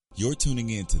You're tuning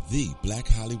in to the Black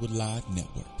Hollywood Live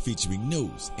Network, featuring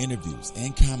news, interviews,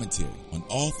 and commentary on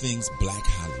all things Black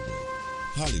Hollywood.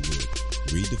 Hollywood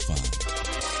redefined.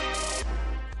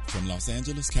 From Los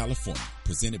Angeles, California,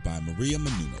 presented by Maria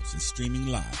Menounos and streaming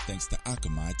live thanks to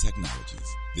Akamai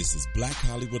Technologies. This is Black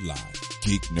Hollywood Live,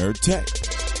 Geek Nerd Tech,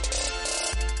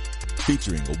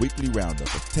 featuring a weekly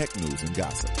roundup of tech news and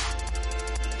gossip.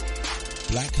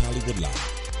 Black Hollywood Live,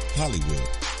 Hollywood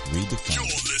redefined. You're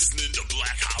listening to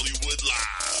Black Hollywood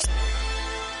Live.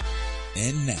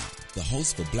 And now, the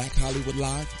host for Black Hollywood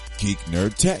Live, Geek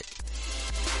Nerd Tech.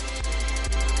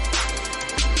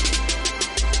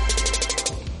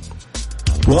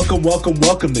 Welcome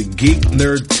to Geek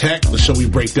Nerd Tech, the show we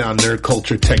break down nerd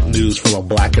culture, tech news from a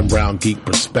black and brown geek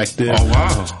perspective. Oh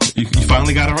wow, you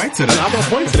finally got it right today. I'm on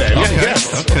point today. Okay.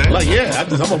 Yes. Okay.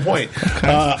 I'm on point. Okay.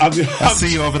 I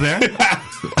see you over there.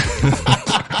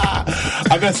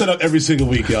 I got set up every single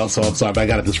week, y'all, so I'm sorry, but I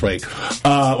got it this right.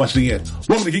 Watch it again.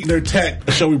 Welcome to Geek Nerd Tech,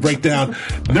 the show we break down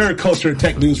nerd culture and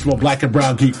tech news from a black and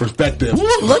brown geek perspective.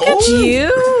 Look at you.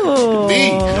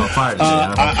 Me.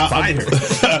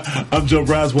 I'm Joe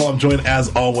Braswell. I'm joined,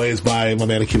 as always, by my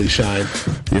man, Achilles Shine.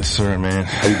 Yes, sir, man.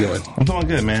 How you doing? I'm doing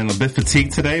good, man. A bit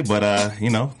fatigued today, but,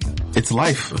 it's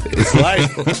life. It's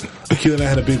life. Achilles and I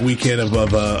had a big weekend of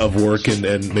work and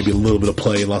maybe a little bit of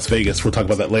play in Las Vegas. We'll talk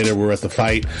about that later. We're at the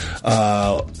fight.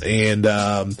 And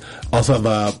also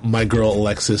have my girl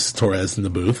Alexis Torres in the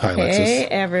booth. Hi, Alexis. Hey,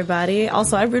 everybody.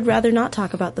 Also, I would rather not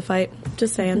talk about the fight.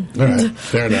 Just saying. All right,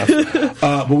 fair enough.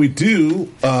 But we do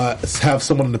have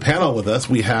someone on the panel with us.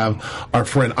 We have our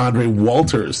friend Andre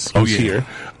Walters, who's here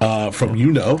from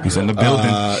YouKnow. He's in the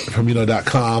building. From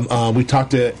YouKnow.com. We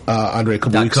talked to Andre a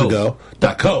couple weeks ago.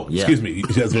 .co. Yeah. Excuse me.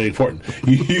 That's very important.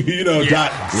 YouKnow.co.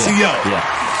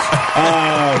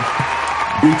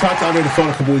 We talked to Andre on the phone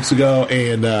a couple weeks ago,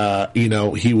 and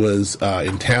he was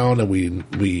in town, and we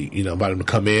invited him to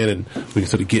come in, and we can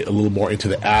sort of get a little more into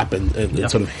the app and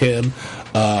sort of him.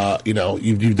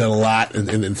 You've done a lot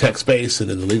in the tech space and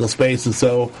in the legal space, and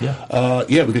so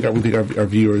we think our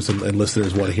viewers and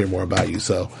listeners want to hear more about you.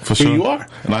 So for here sure. you are.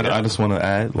 And I just want to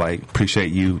add,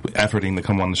 appreciate you efforting to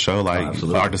come on the show.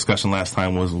 Our discussion last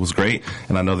time was great,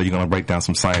 and I know that you're going to break down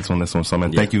some science on this one. So,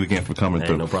 man, thank you again for coming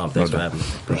through. No problem. Thanks for having me.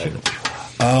 Appreciate it.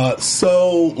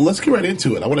 So let's get right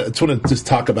into it. I want to just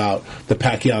talk about the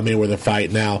Pacquiao-Mayweather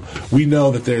fight. Now, we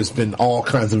know that there's been all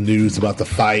kinds of news about the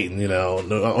fight, and I don't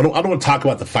want to talk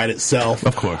about the fight itself.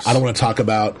 Of course, I don't want to talk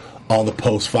about all the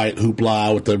post-fight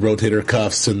hoopla with the rotator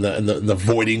cuffs and the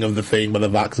voiding of the thing by the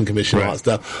Boxing Commission and all that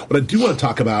stuff. What I do want to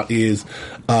talk about is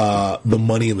the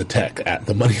money in the tech.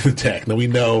 Now, we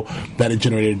know that it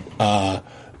generated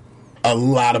a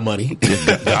lot of money.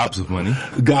 Gobs of money.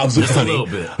 Gobs of money. A little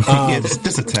bit.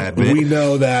 Just a tad bit. We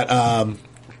know that, that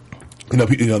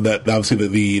obviously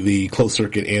the closed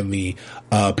circuit and the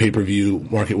pay-per-view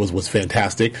market was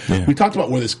fantastic. Yeah. We talked about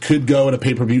where this could go in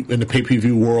the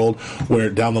pay-per-view world,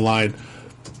 where down the line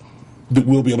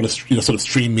we'll be able to sort of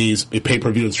stream these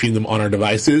pay-per-view and stream them on our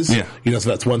devices. Yeah. So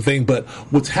that's one thing. But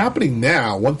what's happening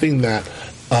now, one thing that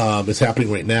is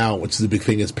happening right now, which is a big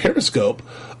thing, is Periscope.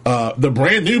 The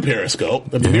brand new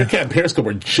Periscope, Meerkat and Periscope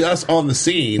are just on the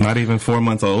scene. Not even 4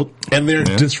 months old. And they're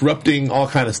disrupting all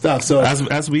kind of stuff. So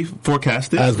as we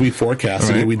forecasted.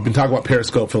 Right. We've been talking about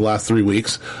Periscope for the last 3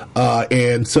 weeks.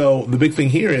 And so the big thing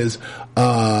here is,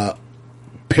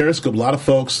 Periscope, a lot of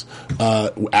folks,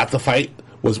 at the fight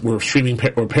were streaming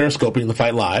or periscoping the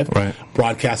fight live, right,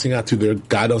 broadcasting out to their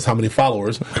God knows how many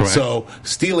followers. Correct. So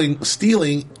stealing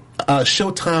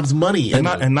Showtime's money, and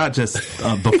not just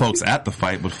the folks at the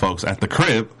fight, but folks at the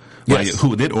crib. Yes.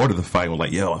 Who did order the fight were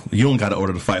like, yo, you don't got to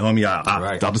order the fight, homie.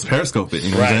 I'll just Periscope it. You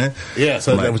know what I'm saying? Yeah,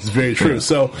 so that was very true.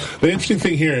 So the interesting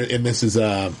thing here, and this is,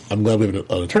 I'm glad we have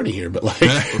an attorney here, but but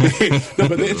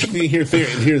the interesting thing here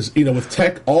is,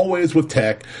 with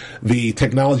tech, the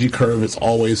technology curve is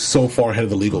always so far ahead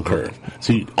of the legal curve.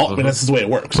 So that's just the way it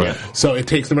works. Right. So it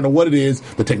takes, no matter what it is,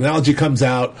 the technology comes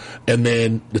out, and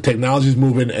then the technology is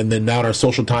moving, and then now in our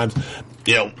social times,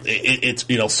 it's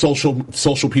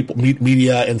social people,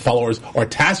 media, and followers are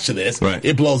attached to this. Right.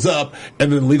 It blows up,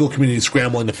 and then the legal community is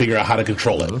scrambling to figure out how to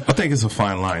control it. I think it's a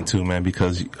fine line too, man,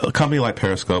 because a company like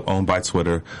Periscope, owned by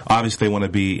Twitter, obviously they want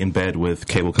to be in bed with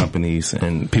cable companies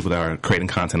and people that are creating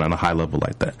content on a high level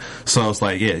like that. So it's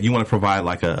like, you want to provide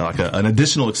an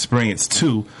additional experience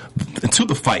to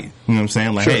the fight. You know what I'm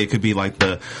saying? Like, sure. Hey, it could be like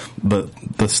the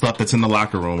stuff that's in the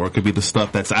locker room, or it could be the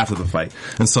stuff that's after the fight.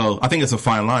 And so I think it's a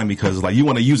fine line, because you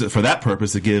want to use it for that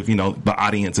purpose, to give the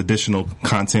audience additional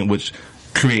content, which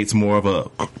creates more of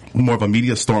a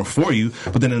media storm for you.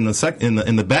 But then in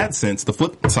the bad sense, the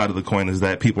flip side of the coin is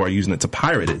that people are using it to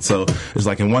pirate it. So it's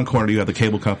like in one corner you have the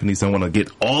cable companies that want to get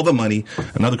all the money.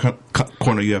 Another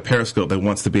corner you have Periscope that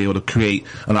wants to be able to create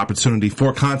an opportunity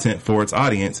for content for its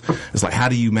audience. It's like, how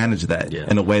do you manage that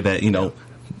in a way that,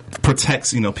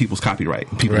 protects, people's copyright,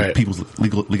 people's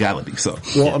legality. So,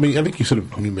 well, I mean, I think I sort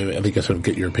of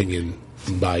get your opinion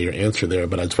by your answer there,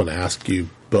 but I just want to ask you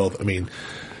both. I mean,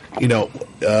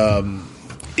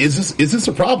 is this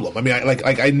a problem? I mean,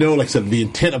 I know, like I said, the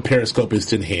intent of Periscope is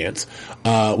to enhance.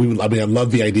 I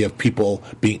love the idea of people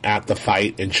being at the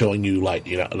fight and showing you,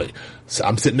 so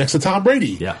I'm sitting next to Tom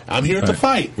Brady. Yeah. I'm here at the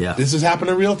fight. Yeah. This is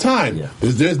happening in real time. Yeah.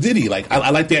 There's Diddy. I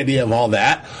like the idea of all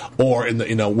that. Or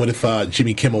what if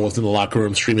Jimmy Kimmel was in the locker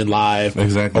room streaming live,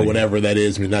 exactly, or whatever that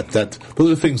is. I mean, that those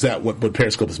are things that what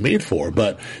Periscope is made for.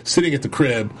 But sitting at the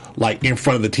crib, in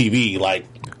front of the TV,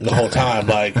 the whole time,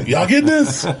 y'all get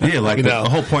this? Yeah, the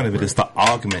whole point of it is to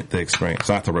augment the experience,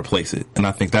 not to replace it. And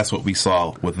I think that's what we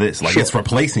saw with this. It's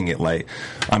replacing it.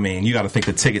 You got to think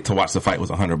the ticket to watch the fight was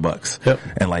 $100. Yep.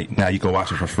 And now you can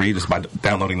watch it for free just by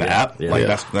downloading the app. Yeah.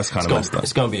 That's kind of messed up.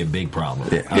 It's going to be a big problem.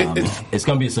 Yeah. It's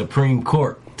going to be a Supreme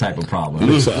Court type of problem.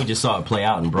 We just saw it play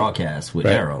out in broadcast with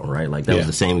Arrow, right? That was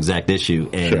the same exact issue,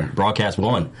 and broadcast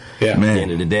won at the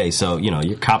end of the day. So,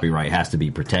 your copyright has to be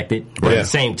protected. But at the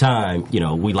same time,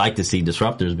 we like to see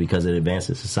disruptors because it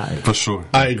advances society. For sure.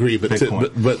 I agree,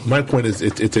 but my point is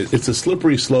it's a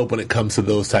slippery slope when it comes to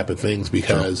those type of things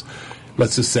because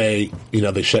let's just say,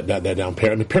 they shut that down.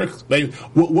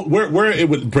 Where it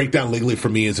would break down legally for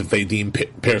me is if they deem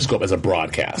Periscope as a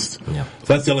broadcast. Yeah.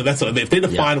 So if they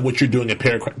define what you're doing at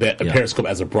Periscope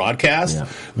as a broadcast,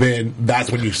 then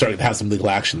that's when you start to have some legal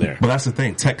action there. But that's the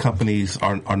thing. Tech companies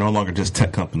are no longer just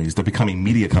tech companies. They're becoming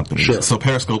media companies. Sure. So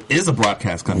Periscope is a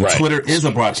broadcast company. Right. Twitter is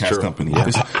a broadcast company.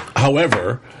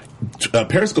 However,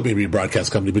 Periscope may be a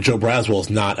broadcast company, but Joe Braswell is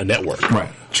not a network.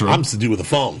 Right. True. I'm to do with the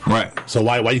phone. Right. So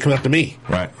why you coming after me?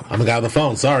 Right. I'm the guy on the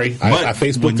phone. Sorry. I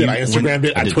Facebooked it. I Instagrammed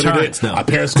it. I Twittered it. I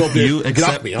Periscoped it. You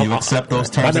accept those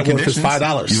terms and conditions. My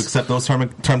network is $5. You accept those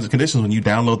terms and conditions when you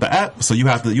download the app. So you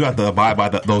have to abide by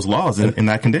those laws in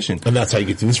that condition. And that's how you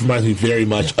get to. This reminds me very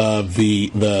much of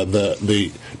the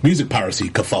music piracy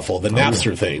kerfuffle, the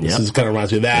Napster thing. This is kind of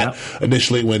reminds me of that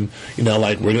initially when we're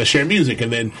going to share music,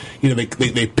 and then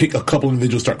they pick a couple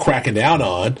individuals, start cracking down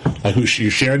on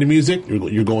you're sharing the music,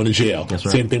 you're going to jail. That's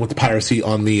right. Same thing with the piracy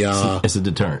on the. It's a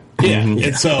deterrent. Yeah.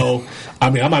 And so, I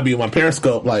might be on my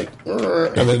Periscope and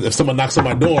then if someone knocks on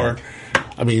my door,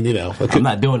 I'm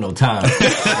not doing no time.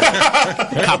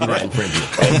 Copyright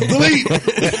infringement.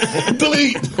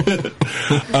 Delete.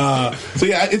 So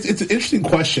it's an interesting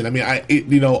question.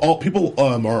 All people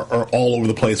are all over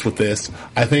the place with this.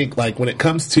 I think when it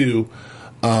comes to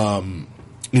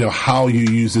how you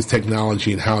use this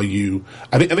technology and how you,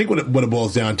 I think what it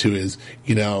boils down to is,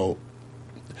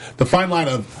 the fine line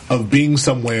of being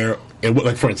somewhere, and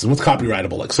for instance, what's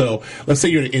copyrightable? So let's say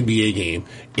you're at an NBA game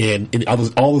and all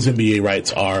those NBA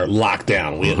rights are locked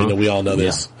down. We all know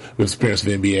this. We've experienced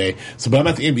the NBA. So, but I'm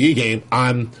at the NBA game,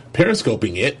 I'm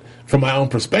periscoping it from my own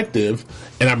perspective,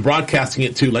 and I'm broadcasting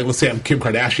it to, let's say I'm Kim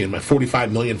Kardashian, my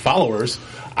 45 million followers.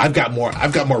 I've got more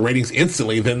ratings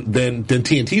instantly than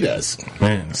TNT does.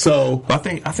 Man. So I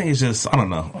think it's just, I don't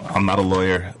know. I'm not a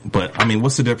lawyer, but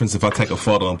what's the difference if I take a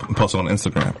photo and post it on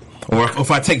Instagram? Or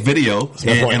if I take video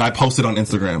and I post it on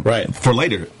Instagram for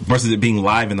later versus it being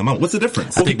live in the moment? What's the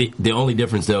difference? I think the only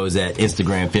difference though is that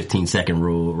Instagram 15-second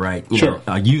rule, right?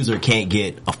 A user can't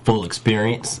get a full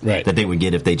experience that they would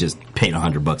get if they just paid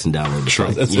 $100 and downloaded the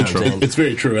site. It's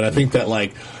very true, and I think that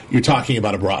you're talking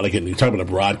about you're talking about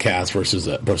a broadcast versus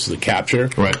a capture.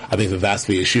 Right. I think that's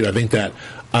the issue. I think that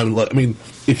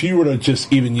if you were to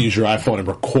just even use your iPhone and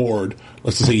record,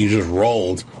 let's just say you just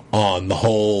rolled on the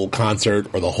whole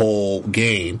concert or the whole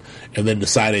game, and then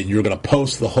decided you're going to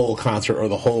post the whole concert or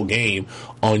the whole game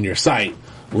on your site,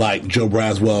 like Joe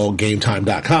Braswell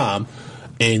GameTime.com,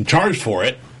 and charged for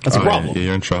it. That's a problem. Yeah,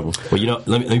 you're in trouble. Well,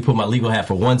 let me put my legal hat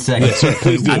for 1 second. Yes, sir,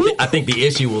 please do. I think the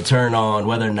issue will turn on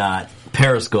whether or not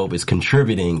Periscope is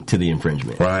contributing to the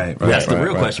infringement. Right. That's the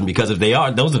real question, because if they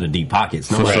are, those are the deep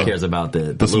pockets. Nobody cares about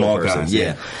the small person. guys.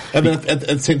 Yeah. And then at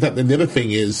the same time, the other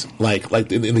thing is, like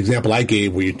in the example I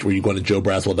gave where you're going to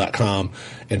joebraswell.com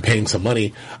and paying some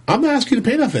money, I'm not asking you to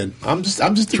pay nothing. I'm just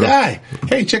a guy.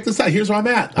 Hey, check this out. Here's where I'm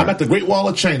at. I'm at the Great Wall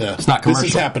of China. It's not commercial.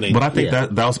 This is happening. But I think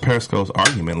that was Periscope's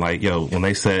argument. When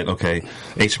they said, okay,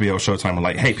 HBO, Showtime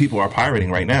were hey, people are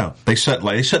pirating right now. They shut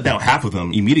down half of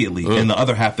them immediately, and the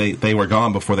other half they were were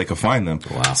gone before they could find them.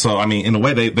 Wow. So I mean, in a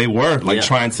way, they were like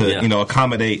trying to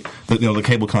accommodate the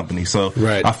cable company. So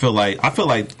I feel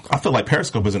like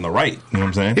Periscope is in the right. You know what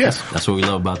I'm saying? Yes, that's what we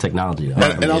love about technology.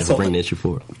 And also bring the issue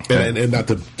forward. And not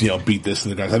to beat this in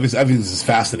the ground. I think this is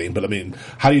fascinating, but I mean,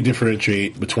 how do you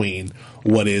differentiate between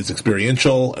what is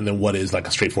experiential and then what is like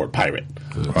a straightforward pirate?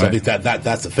 Right. So I think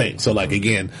that's the thing. So like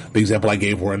again, the example I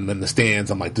gave where I'm in the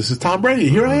stands, I'm like, this is Tom Brady.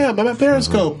 Here I am. I'm at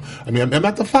Periscope. I mean, I'm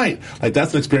at the fight. Like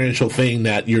that's an experiential thing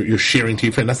that you're sharing to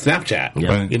your friend. That's Snapchat.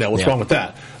 Yeah. What's wrong with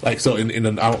that? Like so, I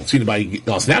don't see anybody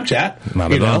on Snapchat.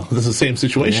 Not at all. This is the same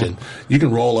situation. Yeah. You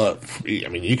can roll a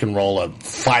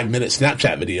 5-minute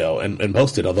Snapchat video and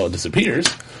post it, although it disappears.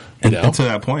 And to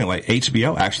that point, like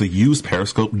HBO actually used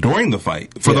Periscope during the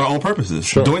fight for their own purposes,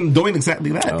 doing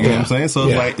exactly that. You know what I'm saying? So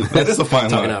it's like that is a fine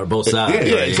line. Talking out of both sides.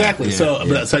 Yeah, exactly.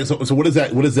 Yeah. So what is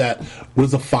that? What is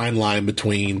the fine line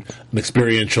between an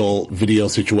experiential video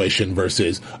situation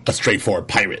versus a straightforward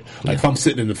pirate? Like if I'm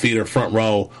sitting in the theater front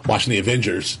row watching the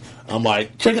Avengers, I'm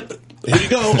like, check it. Here you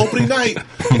go, opening night.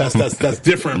 That's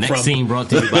different. Next scene brought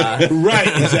to you by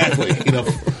right, exactly.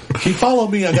 He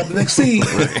followed me. I got the next scene.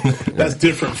 That's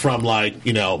different from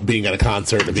being at a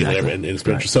concert and being there in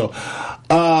experiential. So,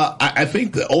 I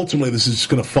think that ultimately this is just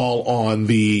going to fall on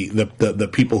the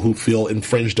people who feel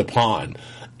infringed upon.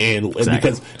 And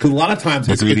because a lot of times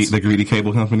the greedy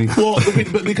cable companies. Well,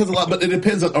 but it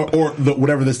depends on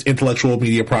whatever this intellectual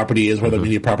media property is, whether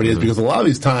media property is, because a lot of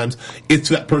these times it's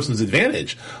to that person's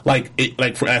advantage. At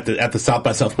the South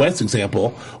by Southwest example,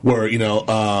 where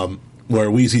where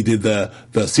Weezy did the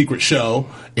secret show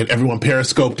and everyone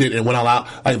periscoped it and went all out.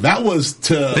 Like that was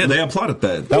they applauded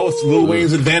that. That was Lil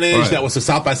Wayne's advantage. Right. That was the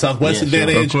South by Southwest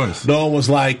advantage. Sure, of course. No one was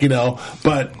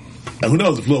but. Who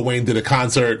knows if Lil Wayne did a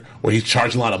concert where he's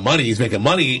charging a lot of money, he's making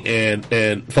money,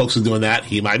 and folks are doing that,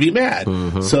 he might be mad.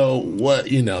 Mm-hmm. So what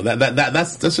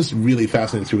that's just really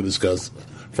fascinating to see where this goes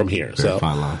from here. Very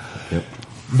fine line. Yep.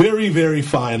 Very, very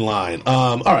fine line.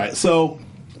 All right, so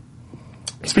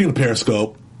speaking of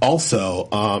Periscope, also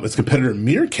its competitor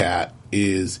Meerkat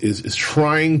is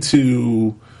trying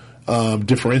to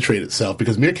differentiate itself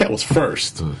because Meerkat was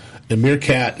first. And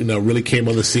Meerkat, really came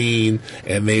on the scene,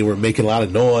 and they were making a lot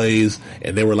of noise,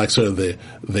 and they were like sort of they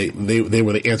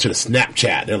were the answer to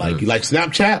Snapchat. They're like, you like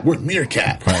Snapchat? We're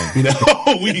Meerkat. Right.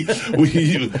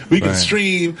 we can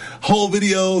stream whole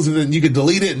videos, and then you can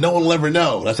delete it, and no one will ever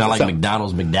know. That's like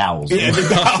McDonald's McDowell's. Yeah,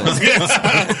 McDonald's.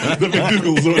 Yes. The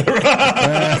McDougal's or whatever.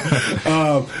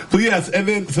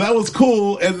 So that was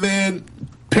cool, and then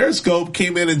Periscope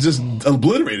came in and just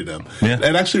obliterated them. Yeah.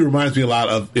 It actually reminds me a lot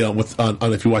of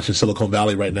if you're watching Silicon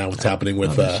Valley right now, what's happening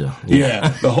with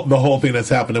the whole thing that's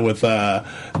happening with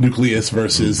Nucleus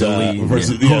versus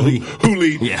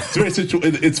Huli. Yeah.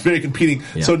 It's very competing.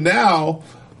 Yeah. So now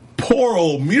poor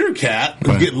old Meerkat,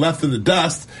 who's getting left in the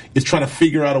dust, is trying to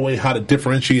figure out a way how to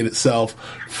differentiate itself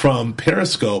from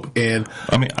Periscope. And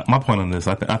I mean, my point on this,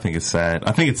 I think it's sad.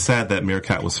 I think it's sad that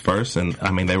Meerkat was first, and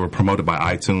I mean, they were promoted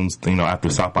by iTunes.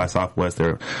 After South by Southwest,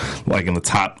 they're like in the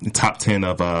top 10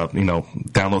 of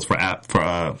downloads for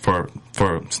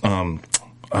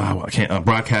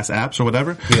broadcast apps or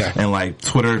whatever. Yeah. And like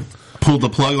Twitter pulled the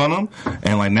plug on them,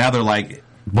 and like now they're like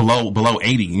below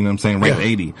 80, you know what I'm saying, ranked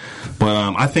 80.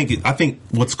 But I think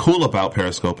what's cool about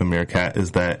Periscope and Meerkat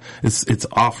is that it's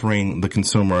offering the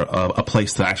consumer a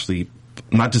place to actually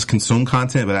not just consume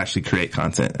content, but actually create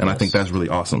content. And I think that's really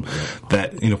awesome.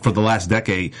 That, for the last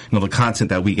decade, the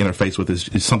content that we interface with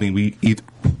is something we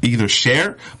either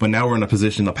share, but now we're in a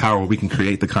position of power where we can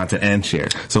create the content and share.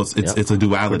 So it's a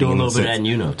duality. We're doing a little bit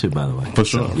of that, too, by the way. For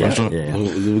sure. For sure. Yeah.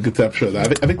 We'll get to that. Sure. I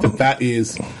think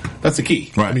that's the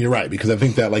key. Right. I mean, you're right, because I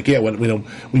think that when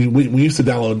we used to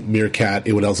download Meerkat,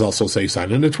 it would also say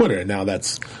sign into Twitter, and now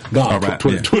that's gone. Right.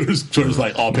 Twitter's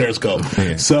like all Periscope.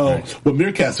 Yeah. So what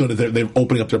Meerkat's doing is they're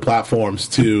opening up their platforms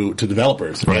to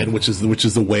developers, and which is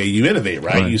the way you innovate,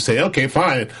 right? You say, okay,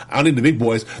 fine, I don't need the big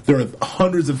boys. There are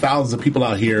hundreds of thousands of people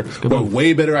out here who have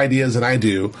way better ideas than I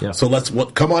do. Yeah. So let's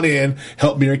come on in,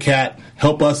 help Meerkat,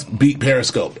 help us beat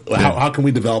Periscope. Yeah. How can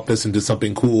we develop this into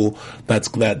something cool that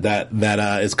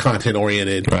is content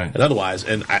oriented and otherwise?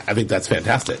 And I think that's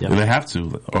fantastic. Yeah. They have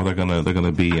to, or they're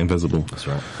gonna be invisible. That's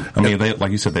right. I mean,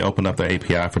 like you said, they open up their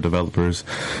API for developers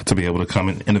to be able to come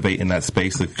and innovate in that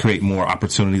space to create more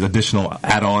opportunities, additional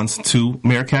add-ons to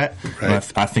Meerkat. Right.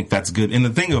 And I think that's good. And the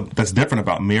thing that's different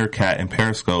about Meerkat and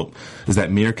Periscope is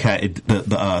that Meerkat,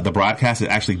 the broadcast, it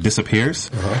actually disappears.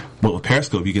 Uh-huh. But with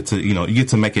Periscope, you get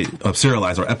to make it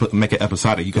serialized or make it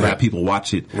episodic. You can have people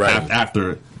watch it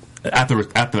after after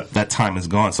that time is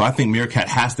gone. So I think Meerkat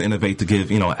has to innovate to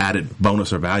give, added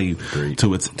bonus or value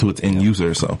to its end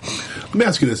user. So let me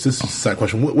ask you this. This is a side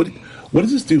question. What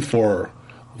does this do for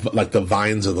like the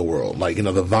Vines of the world? Like,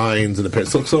 the Vines and the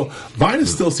so Vine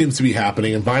still seems to be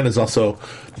happening, and Vine is also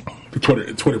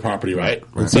Twitter property, right?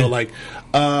 And so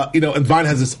and Vine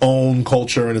has its own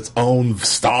culture and its own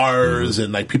stars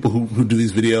and like people who do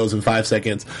these videos in 5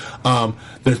 seconds.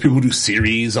 There's people who do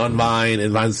series on Vine,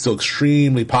 and Vine's still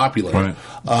extremely popular.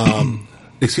 Right.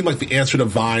 It seemed like the answer to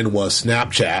Vine was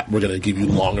Snapchat. We're going to give you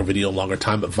longer video, longer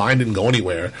time, but Vine didn't go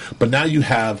anywhere. But now you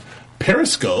have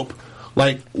Periscope.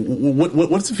 Like,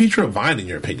 what's the future of Vine in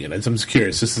your opinion? I'm just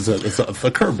curious. This is a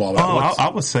curveball. I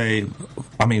would say,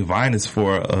 Vine is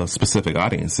for a specific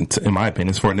audience. In my opinion,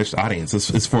 it's for a niche audience.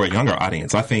 It's for a younger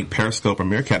audience. I think Periscope or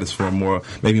Meerkat is for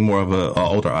maybe more of a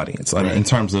older audience. I mean, in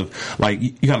terms of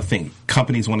you got to think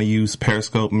companies want to use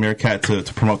Periscope and Meerkat to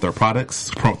promote their products,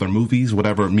 to promote their movies,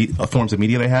 whatever forms of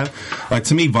media they have. Like,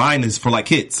 to me, Vine is for like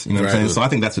kids. You know what I'm saying? So I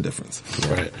think that's the difference.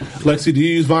 Right. Lexi, do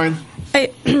you use Vine?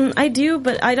 I do,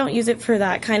 but I don't use it for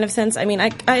that kind of sense. I mean, I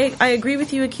agree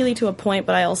with you, Akili, to a point,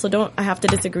 but I also I have to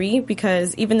disagree,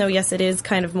 because even though, yes, it is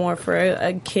kind of more for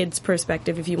a kid's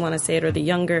perspective, if you want to say it, or the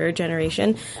younger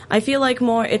generation, I feel like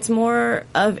it's more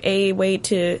of a way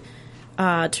to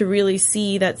really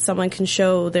see that someone can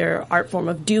show their art form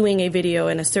of doing a video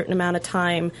in a certain amount of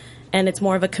time, and it's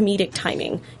more of a comedic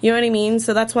timing. You know what I mean?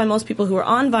 So that's why most people who are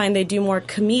on Vine, they do more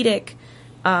comedic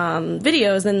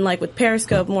videos, and like with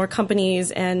Periscope, more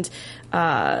companies and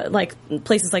like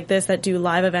places like this that do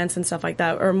live events and stuff like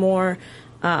that are more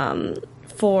for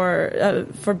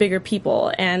bigger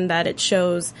people, and that it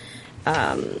shows.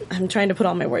 I'm trying to put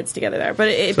all my words together there, but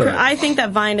I think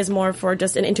that Vine is more for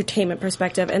just an entertainment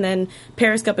perspective, and then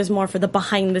Periscope is more for the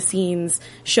behind the scenes,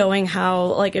 showing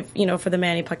how, like, if for the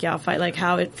Manny Pacquiao fight, like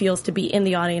how it feels to be in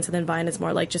the audience, and then Vine is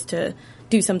more like just to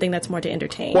do something that's more to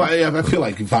entertain. Well, yeah, I feel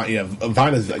like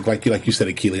Vine is like you said,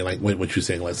 Akili, and like what you're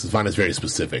saying, Les, Vine is very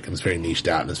specific and it's very niched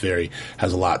out, and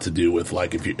has a lot to do with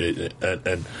like if you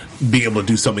and being able to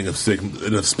do something in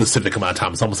a specific amount of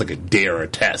time. It's almost like a dare or a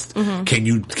test. Mm-hmm. Can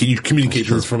you communicate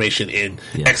this information in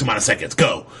X amount of seconds?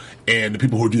 Go. And the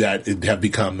people who do that have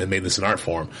become and made this an art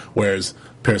form, whereas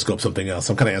Periscope something else.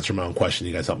 I'm kind of answering my own question.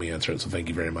 You guys helped me answer it, so thank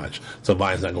you very much. So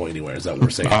Vine's not going anywhere. Is that what we're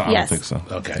saying? I don't think so.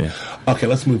 Okay. Yeah. Okay,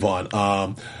 let's move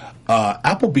on.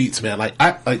 Apple Beats, man. I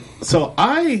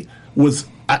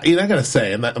gotta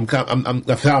say, and I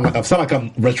sound like I'm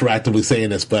retroactively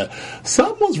saying this, but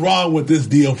something was wrong with this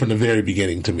deal from the very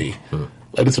beginning to me.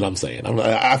 Like, that's what I'm saying.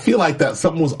 I feel like that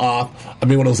something was off. I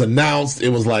mean, when it was announced, it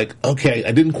was like, okay,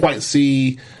 I didn't quite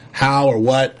see how or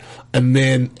what. And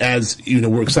then, as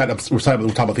we're excited. We're talking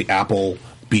about the Apple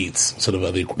Beats, sort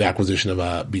of the acquisition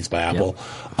of Beats by Apple.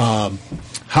 Yep.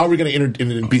 How are we going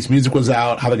to Beats Music was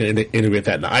out? How are they going to integrate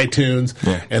that into iTunes?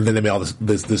 Yeah. And then they made all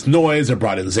this noise. They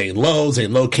brought in Zane Lowe.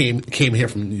 Zane Lowe came here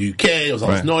from the UK. It was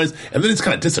all this noise, and then it's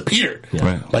kind of disappeared. Yeah.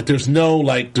 Right. Like there's no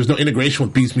integration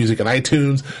with Beats Music and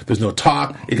iTunes. There's no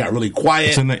talk. It got really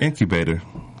quiet. It's in the incubator.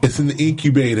 It's in the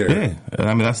incubator. Yeah,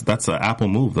 I mean that's an Apple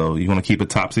move though. You want to keep it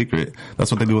top secret.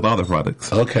 That's what they do with other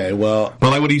products. Okay, well,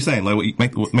 but like, what are you saying? Like,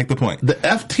 make the point. The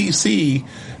FTC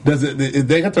does it.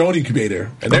 They got their own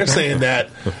incubator, and they're saying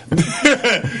that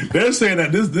this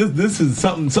is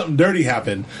something dirty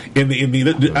happened in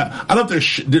the. I don't know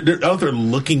if they're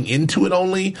looking into it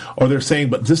only, or they're saying,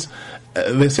 but this.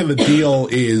 They say the deal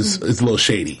is a little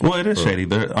shady. Well, it is shady.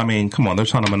 Come on, they're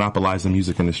trying to monopolize the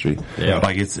music industry. Yeah.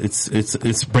 Like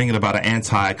it's bringing about an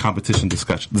anti-competition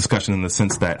discussion in the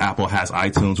sense that Apple has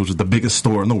iTunes, which is the biggest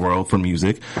store in the world for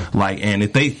music. Like, and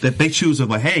if they choose to,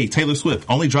 like, hey, Taylor Swift,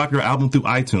 only drop your album through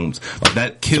iTunes, like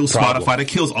that kills Spotify, that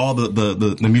kills all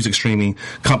the music streaming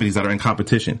companies that are in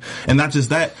competition. And not just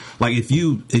that, like to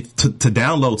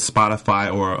download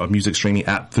Spotify or a music streaming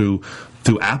app through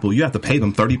Apple, you have to pay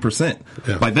them 30%.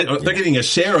 Yeah. Like they're getting a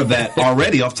share of that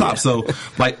already off top. So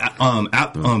like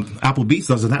Apple Beats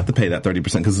doesn't have to pay that 30%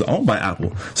 because it's owned by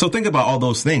Apple. So think about all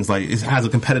those things. Like it has a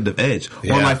competitive edge.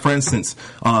 Yeah. Or like, for instance,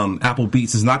 Apple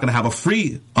Beats is not going to have a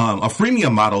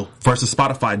freemium model versus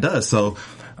Spotify does. So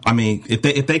I mean,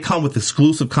 if they come with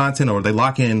exclusive content or they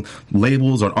lock in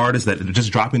labels or artists that are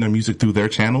just dropping their music through their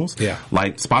channels,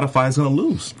 like Spotify is going to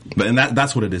lose. And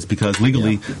that's what it is, because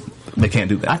legally they can't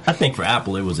do that. I think for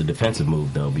Apple it was a defensive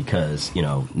move though, because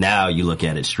now you look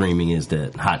at it, streaming is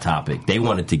the hot topic. They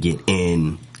wanted to get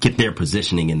in get their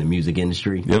positioning in the music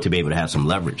industry to be able to have some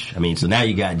leverage. I mean, so now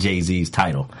you got Jay-Z's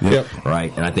title,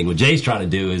 right? And I think what Jay's trying to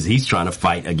do is he's trying to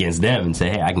fight against them and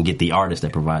say, hey, I can get the artists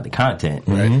that provide the content.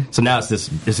 Right. So now it's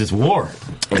this war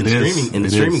in the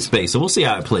streaming space. So we'll see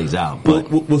how it plays out. But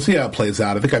we'll see how it plays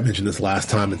out. I think I mentioned this last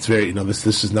time. It's very,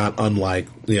 this is not unlike,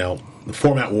 the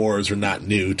format wars are not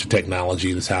new to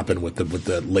technology. This happened with the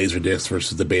Laserdisc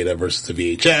versus the Beta versus the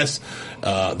VHS,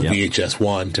 VHS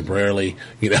won temporarily,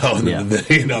 and then the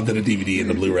DVD and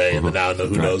the Blu-ray, and then now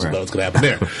who knows what's going to happen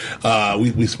there.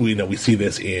 We see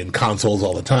this in consoles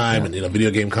all the time, and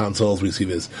video game consoles. We see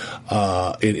this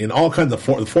in all kinds of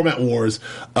format wars.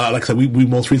 Like I said, we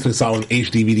most recently saw in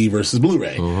HDVD versus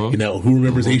Blu-ray. Who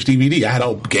remembers HDVD? I had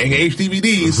a gang of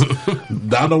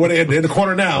HDVDs. I don't know where they're in the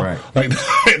corner now. Right. Like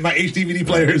my DVD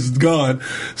player is gone.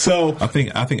 So I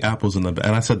think Apple's and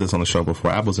I said this on the show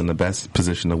before. Apple's in the best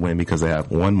position to win because they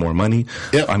have more money.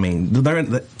 Yep. I mean,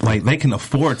 they can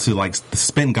afford to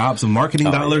spend gobs of marketing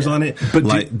dollars on it.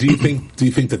 But do you think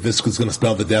that this is going to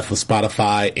spell the death of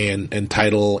Spotify and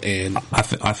Tidal and?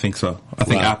 I think so. I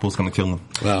think Apple's going to kill them.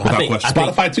 Well, without question.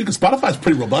 Spotify too, because Spotify's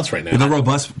pretty robust right now. They're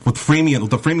robust with the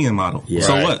freemium model. Yeah.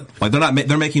 So what?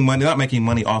 They're making money. They're not making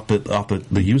money off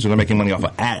the user. They're making money off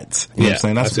of ads. You know what I'm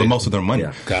saying? That's most of their money.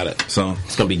 Yeah. Got it. So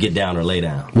it's going to be get down or lay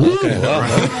down. Okay.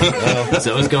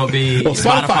 So it's going to be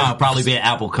Spotify will probably be an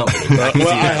Apple company.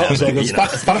 I hope so.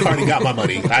 Spotify already got my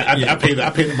money. I paid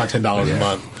them my $10 a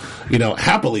month.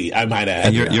 Happily, I might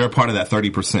add. And you're a part of that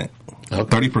 30%.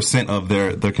 30% of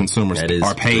their consumers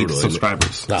are paid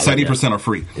subscribers. 70% are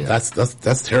free. Yeah.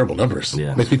 That's terrible numbers.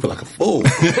 Yeah. Makes me feel like a fool.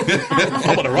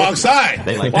 I'm on the wrong side.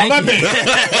 They like,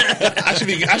 I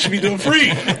should be doing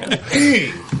free.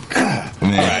 Man. All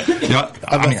right.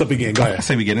 I messed up again. Go ahead. I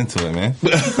say we get into it, man.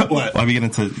 What? Why we get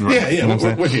into? We're here.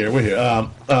 We're here. We're here.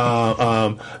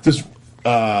 I just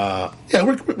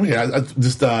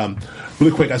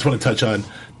really quick. I just want to touch on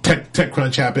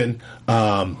TechCrunch happened.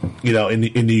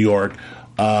 In New York.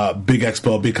 Big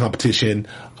expo, big competition.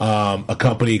 A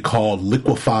company called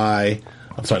Liquidity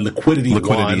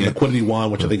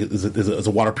One, which I think is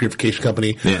a water purification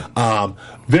company. Yeah.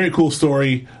 Very cool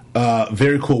story.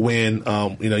 Very cool win.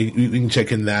 You can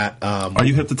check in that. Are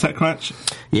you hip to TechCrunch?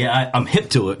 Yeah, I'm hip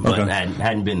to it, but I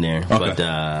hadn't been there. Okay.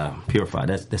 But Purify,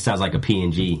 that sounds like a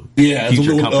P&G. Yeah,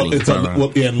 future company.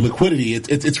 And Liquidity.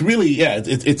 It's really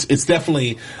it's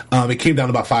definitely. It came down to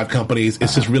about 5 companies.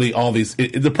 It's just really all these.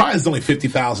 The prize is only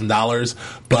 $50,000,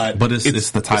 but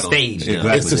it's the title. The stage.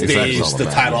 Exactly. It's the stage. It's the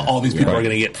title. All these people are going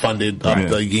to get funded up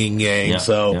the yin yang.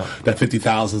 So that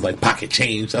 $50,000 is like pocket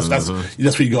change. That's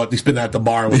where you go. You spend that at the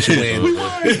bar. You win. We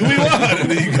won.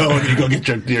 And then you go get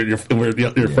your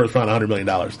first round $100 million.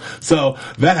 So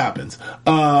that happens.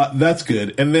 That's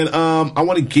good. And then I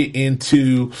want to get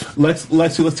into let's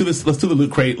do this. Let's do the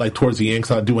Loot Crate towards the end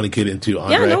because I do want to get into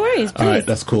Andre. Yeah, no worries. Please. All right,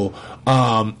 that's cool.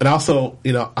 And also,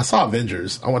 I saw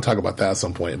Avengers. I want to talk about that at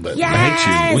some point. But yes! I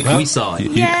hate you. We saw it.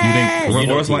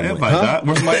 Where's my invite? Huh?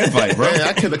 Where's my invite, bro? Yeah,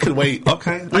 I could wait.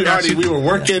 Okay, we were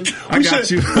working. I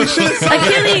got you. Achille,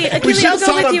 I'll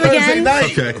go with you again.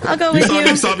 Okay. I'll go with you.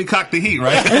 You saw me cock the heat,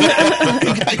 right?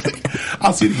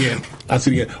 I'll see it again.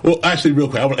 Well, actually, real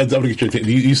quick, I want to get your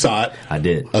opinion. You saw it. I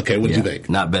did. Okay, what did you think?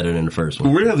 Not better than the first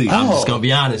one. Really? I'm just going to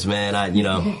be honest, man.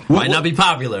 Might not be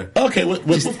popular. Okay.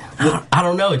 I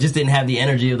don't know. It just didn't have the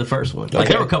energy of the first one. There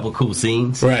were a couple of cool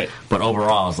scenes. Right. But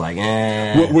overall, it's like,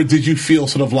 eh. Did you feel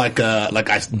sort of like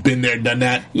I've been there, done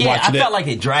that? Yeah, I felt like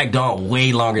it dragged on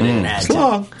way longer than it had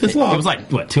to. It's long. It was like,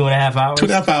 2.5 hours?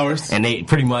 2.5 hours. And they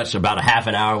pretty much about a half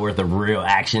an hour worth of real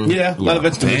action. Yeah, a lot of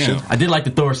exposition. I did like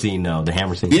the Thor scene, though, the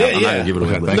hammer scene. Yeah, I'm not going to give it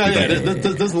away.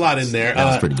 There's a lot in there. That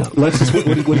was pretty dope. Lex,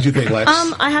 what did you think, Lex?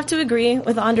 I have to agree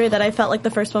with Andre that I felt like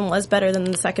the first one was better than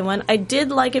the second one. I did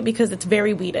like it because it's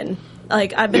very Whedon.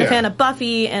 I've been a fan of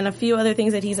Buffy and a few other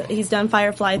things that he's done,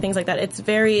 Firefly, things like that. It's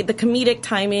very the comedic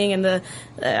timing and the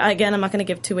again, I'm not going to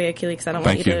give two-way Achilles because I don't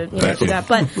want you to do that,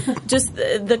 but just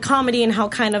the comedy and how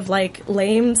kind of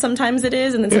lame sometimes it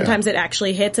is, and then sometimes it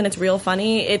actually hits and it's real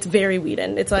funny. It's very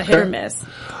Whedon. It's a hit or miss.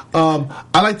 I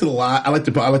liked it a lot. I liked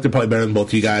it probably better than both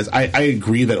of you guys. I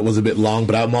agree that it was a bit long,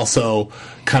 but I'm also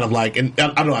kind of and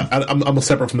I don't know. I'm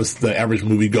separate from the average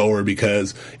movie goer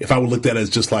because if I would look at it as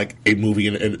just like a movie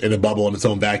in a bubble in its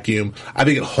own vacuum, I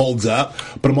think it holds up.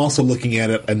 But I'm also looking at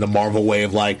it in the Marvel way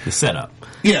of the setup.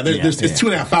 Yeah, it's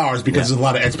 2.5 hours because there's a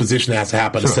lot of exposition that has to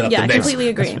happen to set up the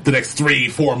next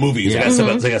 3-4 movies. Yeah. They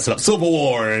got to set up Civil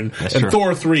War and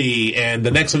Thor 3 and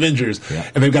the next Avengers,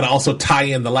 and they've got to also tie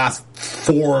in the last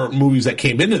 4 4 movies that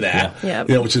came into that,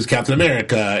 which is Captain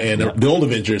America and the old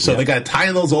Avengers. So they got to tie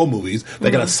in those old movies.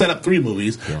 They got to set up 3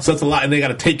 movies. So that's a lot, and they got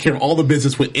to take care of all the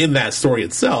business within that story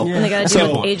itself. And they got to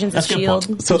deal with Agents of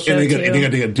S.H.I.E.L.D. So and they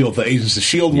got to deal with the Agents of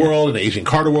S.H.I.E.L.D. world and the Agent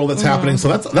Carter world that's happening. So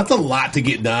that's a lot to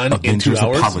get done in 2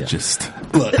 hours. Apologist.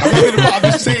 Look, I'm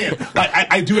just saying,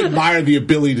 I do admire the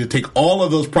ability to take all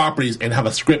of those properties and have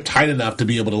a script tight enough to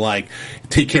be able to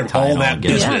take care of all that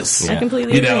business. I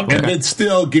completely agree. And then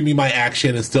still give me my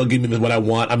action and still give me what I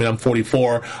want. I mean, I'm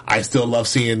 44. I still love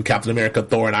seeing Captain America,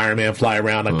 Thor, and Iron Man fly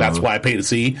around. That's why I pay to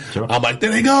see. Sure. I'm like,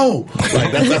 there they go.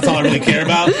 That's all I really care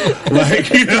about.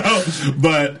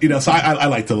 But so I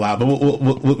like to laugh. But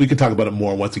we can talk about it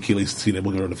more once Achilles seen it.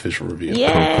 We'll give her an official review.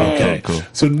 Yeah. Cool.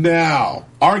 So now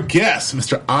our guest,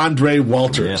 Mr. Andre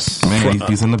Walters. Yes. Man,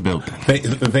 he's in the building.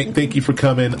 Thank you for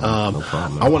coming. No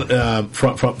problem. I want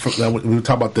we were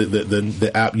talking about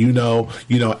the app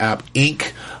app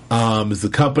Inc. Is the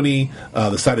company.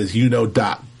 The site is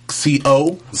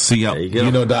uno.co.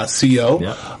 Uno.co.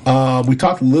 Yep. We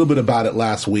talked a little bit about it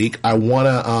last week. I want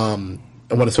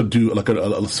to sort of do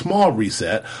a small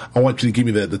reset. I want you to give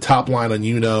me the top line on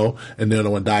Uno, and then I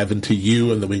want to dive into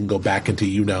you, and then we can go back into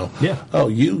Uno. Yeah. Oh,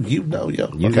 you know.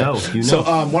 So,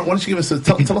 why don't you give us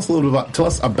tell us a little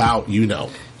bit about Uno.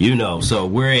 So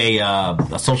we're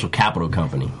a social capital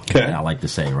company. Okay. I like to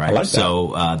say, right? I like that.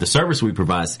 So the service we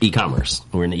provide is e-commerce.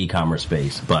 We're in the e-commerce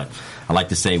space, but I like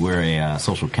to say we're a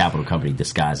social capital company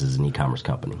disguised as an e-commerce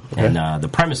company. Okay. And the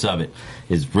premise of it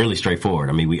is really straightforward.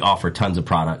 I mean, we offer tons of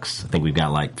products. I think we've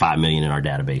got 5 million in our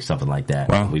database, something like that.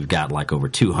 Wow. We've got over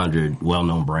 200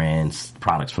 well-known brands,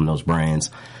 products from those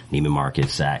brands. Neiman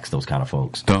Marcus, Saks, those kind of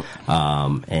folks. Dope.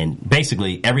 And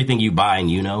basically everything you buy in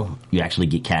Uno, you actually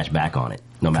get cash back on it,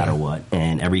 no matter what.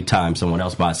 And every time someone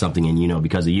else buys something in Uno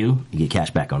because of you get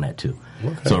cash back on that too.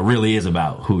 Okay. So it really is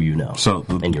about who you know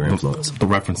and your influence. The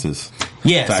references.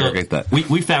 Yeah, to aggregate that.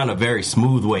 We found a very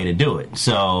smooth way to do it.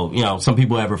 So, some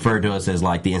people have referred to us as the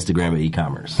Instagram of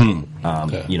e-commerce. And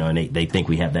they think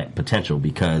we have that potential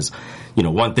because,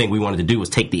 one thing we wanted to do was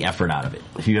take the effort out of it.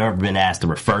 If you've ever been asked to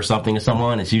refer something to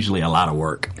someone, it's usually a lot of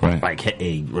work. Right.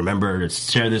 Hey, remember to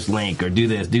share this link or do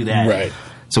this, do that. Right.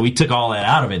 So we took all that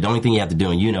out of it. The only thing you have to do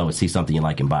in Uno is see something you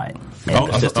like and buy it.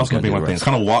 That's going to be one thing.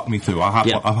 Kind of walk me through. I'll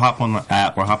hop on the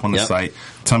app or hop on the site.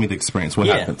 Tell me the experience. What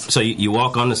happens? So you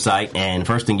walk on the site, and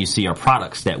first thing you see are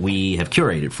products that we have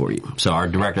curated for you. So our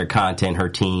director of content, her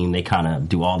team, they kind of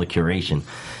do all the curation.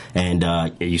 And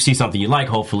you see something you like,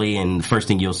 hopefully, and the first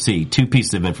thing you'll see, 2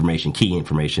 pieces of information, key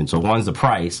information. So one's the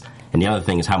price, and the other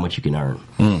thing is how much you can earn.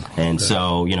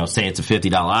 So, say it's a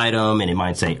 $50 item, and it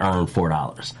might say earn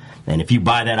 $4. And if you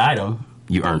buy that item,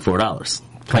 you earn $4.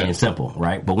 Plain and simple,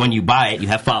 right? But when you buy it, you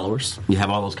have followers. You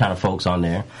have all those kind of folks on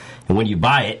there. And when you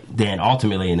buy it, then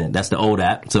ultimately, and that's the old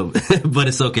app, so but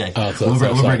it's okay. We'll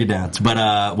break it down.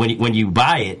 But when you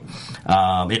buy it,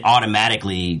 it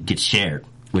automatically gets shared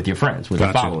with your friends, with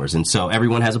your followers. And so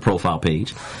everyone has a profile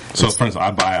page. So, for instance,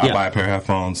 I buy a pair of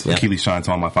headphones. Achilles shines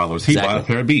on my followers. He buys a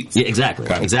pair of Beats. Yeah,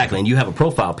 exactly. And you have a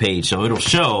profile page, so it'll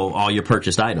show all your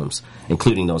purchased items,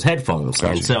 including those headphones.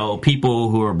 And so people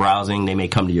who are browsing, they may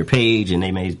come to your page and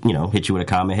they may, hit you with a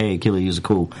comment, hey, Achilles is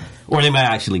cool. Or they might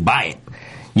actually buy it.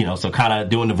 So kind of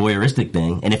doing the voyeuristic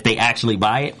thing. And if they actually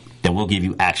buy it, then we'll give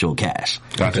you actual cash.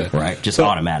 Gotcha. Right? Just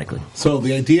automatically. So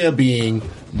the idea being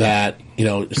that,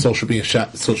 social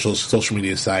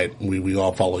media site, we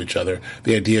all follow each other.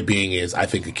 The idea being is, I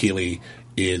think Achilles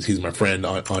he's my friend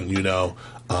on Uno.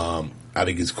 I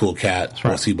think he's a cool cat. Right.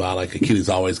 We'll see about Achilles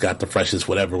always got the freshest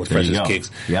whatever with freshest kicks.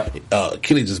 Yep.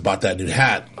 Achilles just bought that new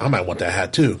hat. I might want that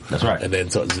hat too. That's right. And then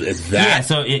so it's that.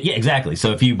 Yeah. Exactly.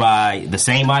 So if you buy the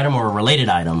same item or a related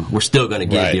item, we're still going to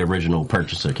give the original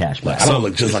purchaser cash back. I don't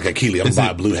look just like Achilles. I'm gonna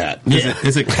buy a blue hat.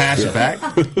 Is it cash back?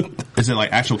 Is it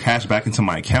actual cash back into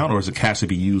my account, or is it cash to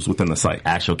be used within the site?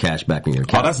 Actual cash back in your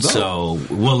account. Oh, that's dope. So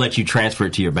we'll let you transfer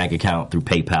it to your bank account through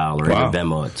PayPal or even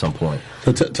Venmo at some point.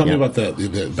 So tell me about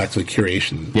the back to the curation.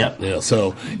 Yep.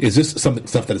 So is this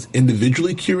stuff that is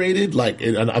individually curated?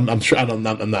 I'm sure I don't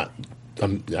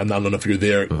know if you're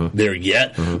there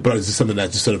yet, but is this something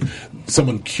that just sort of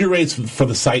someone curates for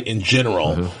the site in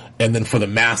general, and then for the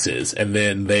masses, and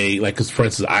then they because for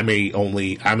instance, I may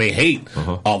hate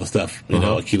all the stuff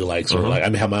Akita likes, or I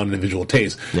may have my own individual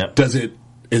taste. Yep.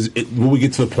 Will we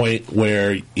get to the point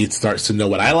where it starts to know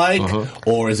what I like,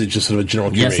 or is it just sort of a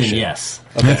general curation? Yes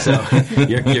and yes. Okay.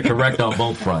 So you're correct on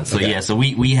both fronts. So so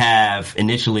we have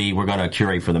initially we're going to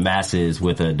curate for the masses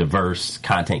with a diverse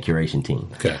content curation team.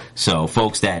 Okay. So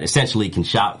folks that essentially can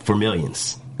shop for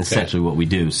millions. essentially what we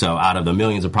do. So out of the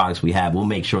millions of products we have, we'll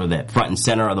make sure that front and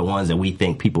center are the ones that we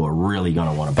think people are really going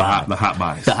to want to buy. The hot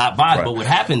buys. The hot buys. Right. But what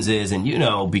happens is,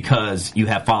 and because you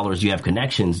have followers, you have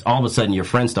connections, all of a sudden your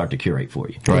friends start to curate for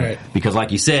you. Right. Because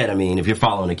like you said, I mean, if you're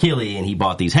following Achille and he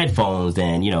bought these headphones,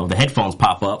 then, the headphones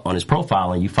pop up on his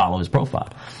profile and you follow his profile.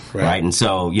 Right. And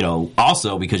so,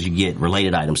 also because you get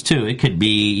related items too, it could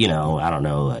be,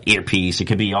 earpiece, it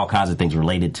could be all kinds of things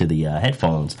related to the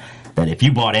headphones. That if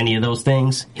you bought any of those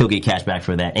things, he'll get cash back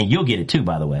for that. And you'll get it too,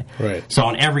 by the way. Right. So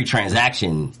on every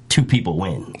transaction, two people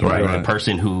win. Right. The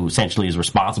person who essentially is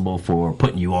responsible for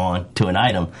putting you on to an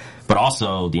item, but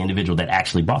also the individual that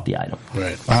actually bought the item.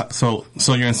 Right. So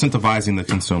you're incentivizing the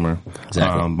consumer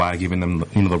by giving them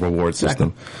the reward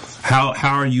system. How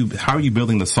are you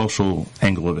building the social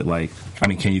angle of it? Like, I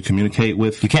mean, can you communicate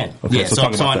with? You can. Okay, yeah. So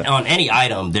on any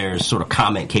item, there's sort of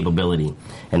comment capability,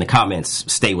 and the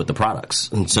comments stay with the products.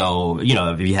 And so,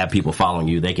 if you have people following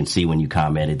you, they can see when you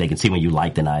commented, they can see when you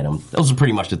liked an item. Those are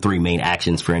pretty much the three main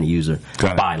actions for any user: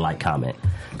 buy, like, comment.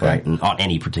 Right, and on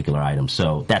any particular item.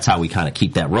 So that's how we kind of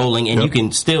keep that rolling. And you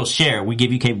can still share. We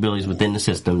give you capabilities within the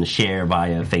system to share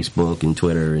via Facebook and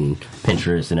Twitter and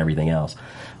Pinterest and everything else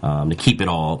to keep it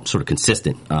all sort of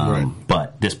consistent.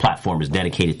 But this platform is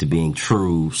dedicated to being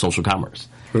true social commerce.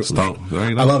 I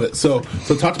love it. So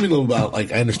talk to me a little about,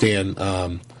 like, I understand.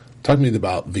 Talk to me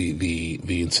about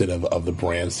the incentive of the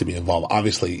brands to be involved.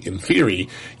 Obviously, in theory,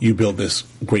 you build this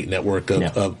great network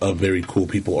of very cool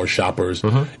people or shoppers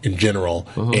in general,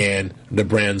 and the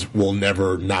brands will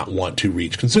never not want to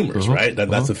reach consumers, right?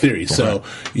 That's the theory. So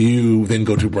you then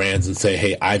go to brands and say,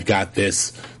 hey, I've got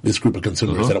this group of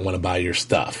consumers that want to buy your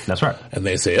stuff. That's right. And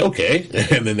they say, okay,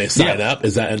 and then they sign up.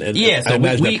 Is that? So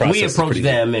we approach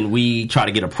them and we try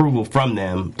to get approval from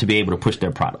them to be able to push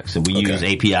their products. And we use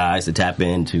APIs to tap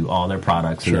into all their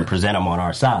products and then present them on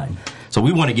our side. So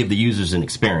we want to give the users an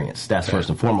experience. That's first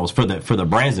and foremost. For the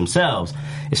brands themselves,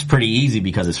 it's pretty easy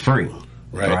because it's free.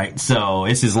 Right? So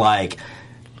this is like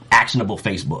actionable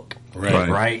Facebook.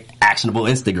 Right? Actionable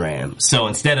Instagram. So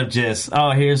instead of just,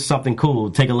 here's something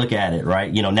cool, take a look at it,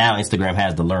 right? Now Instagram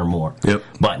has the learn more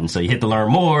button. So you hit the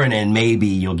learn more and then maybe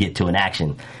you'll get to an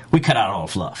action. We cut out all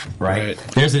fluff, right?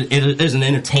 There's an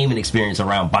entertainment experience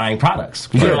around buying products.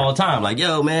 We do it all the time. Like,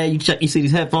 yo, man, you see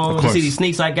these headphones, you see these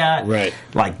sneaks I got. Right.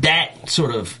 Like that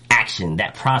sort of action,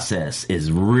 that process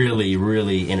is really,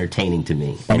 really entertaining to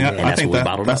me. I think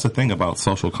that's the thing about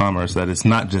social commerce, that it's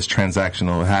not just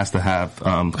transactional. It has to have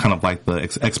kind of like the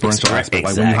experiential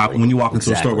aspect. Like when you walk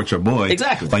into a store with your boy,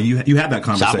 like you have that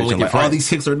conversation. Like, oh, these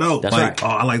kicks are dope. That's like, oh,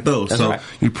 I like those. So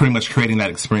you're pretty much creating that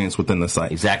experience within the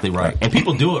site. Exactly right. And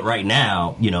people do it right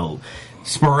now,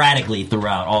 sporadically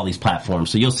throughout all these platforms.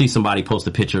 So you'll see somebody post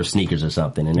a picture of sneakers or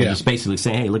something, and they're just basically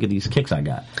saying, hey, look at these kicks I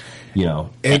got.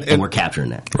 And we're capturing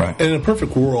that. Right. And in a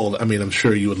perfect world, I mean, I'm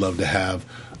sure you would love to have,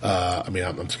 I'm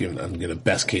giving a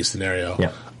best case scenario.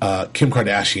 Kim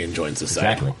Kardashian joins the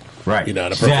site. Exactly. Right. In a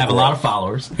perfect she'll have world. a lot of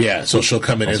followers. Yeah, so she'll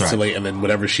come in instantly, and then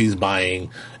whatever she's buying,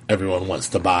 everyone wants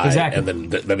to buy. Exactly.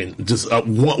 And then, just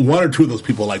one or two of those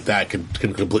people like that can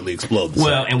completely explode.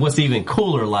 Well, and what's even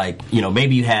cooler, like,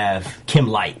 maybe you have Kim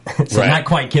Light. So not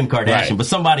quite Kim Kardashian, but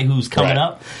somebody who's coming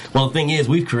up. Well, the thing is,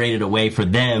 we've created a way for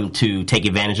them to take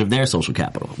advantage of their social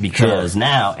capital. Because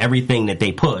now, everything that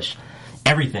they push,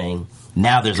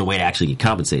 now there's a way to actually get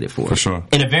compensated for it. For sure.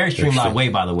 In a very streamlined way,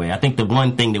 by the way. I think the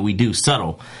one thing that we do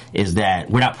subtle is that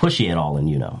we're not pushy at all, and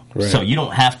So you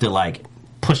don't have to, like,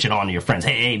 push it on to your friends.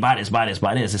 Hey, buy this, buy this,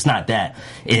 buy this. It's not that.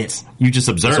 It's, you just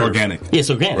observe. It's organic. Yeah, it's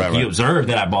organic. Right. You observed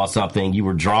that I bought something. You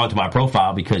were drawn to my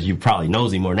profile because you probably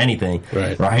nosy more than anything.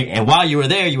 Right. And while you were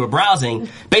there, you were browsing.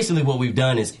 Basically what we've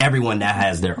done is everyone now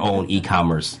has their own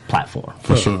e-commerce platform.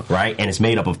 For sure. Right? And it's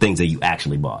made up of things that you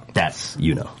actually bought. That's,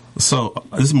 So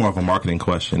this is more of a marketing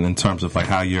question in terms of like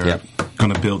how you're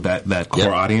going to build that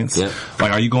core audience.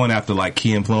 Like, are you going after like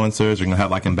key influencers? Or you're going to have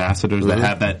like ambassadors that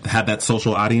have that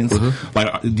social audience?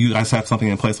 Like, do you guys have something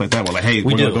in place like that? Where like, hey,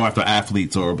 we're going to go after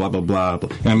athletes or blah blah blah. You know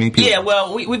what I mean?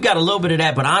 Well, we've got a little bit of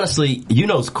that, but honestly,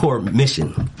 core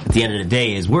mission at the end of the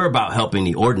day is we're about helping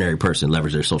the ordinary person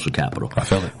leverage their social capital. I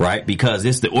feel it. Right? Because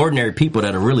it's the ordinary people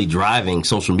that are really driving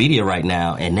social media right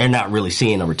now, and they're not really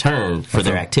seeing a return for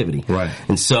their activity. Right.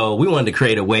 And so we wanted to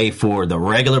create a way for the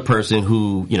regular person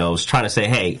who, is trying to say,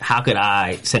 hey, how could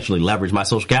I essentially leverage my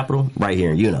social capital right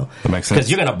here in That makes sense. Because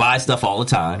you're going to buy stuff all the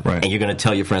time, and you're going to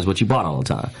tell your friends what you bought all the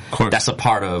time. Of course. That's a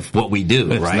part of what we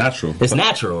do, it's right? It's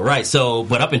natural, right? So,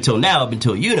 but up until now,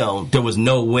 there was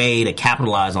no way to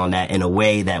capitalize on that in a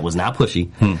way that that was not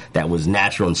pushy, that was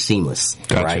natural and seamless,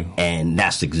 right? And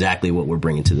that's exactly what we're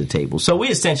bringing to the table. So we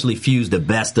essentially fused the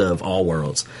best of all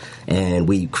worlds, and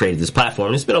we created this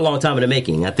platform. It's been a long time in the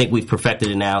making. I think we've perfected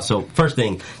it now. So first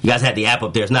thing, you guys had the app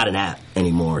up there. It's not an app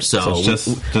anymore. So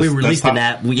we released an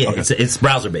app. It's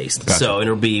browser-based. Gotcha. So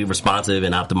it'll be responsive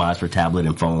and optimized for tablet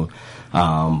and phone.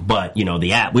 But, you know,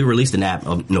 the app, we released an app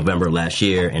in November of last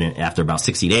year, and after about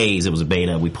 60 days, it was a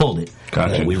beta. We pulled it.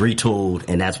 Gotcha. And we retooled,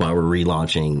 and that's why we're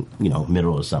relaunching, you know,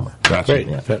 middle of the summer. Gotcha. Great.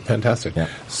 Yeah. Fantastic. Yeah.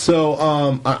 So,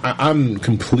 I'm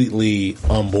completely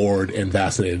on board and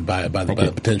fascinated by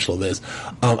the potential of this.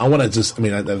 I want to just,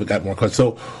 I've got more questions.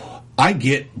 So, I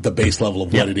get the base level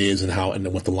of what it is and how,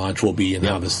 and what the launch will be and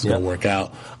how this is going to work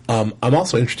out. I'm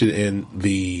also interested in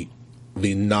the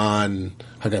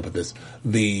how can I put this?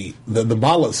 The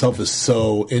model itself is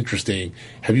so interesting.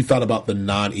 Have you thought about the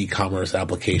non-e-commerce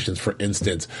applications? For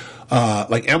instance,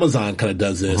 like Amazon kind of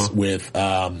does this with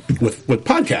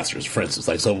podcasters, for instance.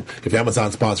 Like, so if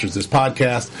Amazon sponsors this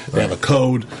podcast, they have a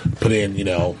code, put in, Geek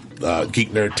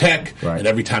Nerd Tech, and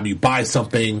every time you buy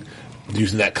something,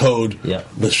 using that code,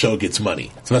 the show gets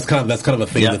money. So that's kind of a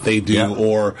thing that they do,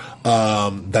 or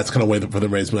that's kind of a way for them to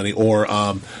raise money. Or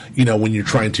when you're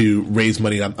trying to raise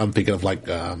money, I'm thinking of like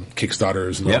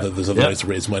Kickstarters and there's other ways to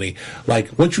raise money.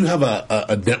 Like, once you have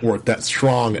a network that's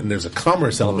strong and there's a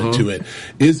commerce element to it,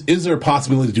 is there a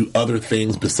possibility to do other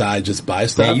things besides just buy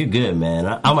stuff? Yeah, you're good, man.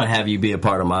 I'm gonna have you be a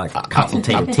part of my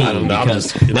consultative team,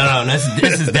 because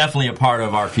this is definitely a part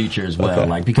of our future as well. Okay.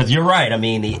 Like, because you're right. I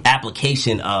mean, the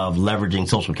application of leveraging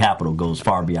social capital goes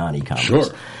far beyond e-commerce. Sure.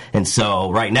 And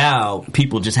so right now,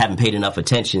 people just haven't paid enough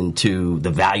attention to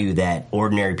the value that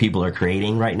ordinary people are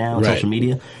creating right now on social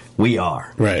media. We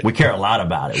are. Right. We care a lot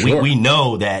about it. Sure. We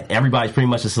know that everybody's pretty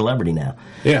much a celebrity now.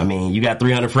 Yeah. I mean, you got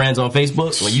 300 friends on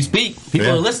Facebook. When you speak, people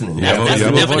are listening. That's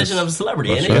the definition of a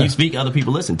celebrity. And then you speak, other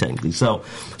people listen technically. So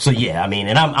yeah, I mean,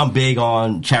 and I'm big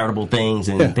on charitable things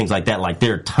and things like that. Like,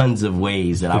 there are tons of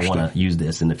ways that I want to use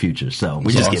this in the future. So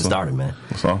we just get started, man.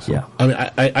 That's awesome. Yeah. I mean,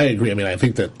 I agree. I mean, I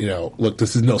think that, look,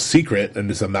 this is no secret, and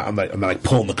this, I'm not like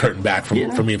pulling the curtain back from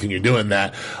anything you're doing.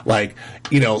 That, like,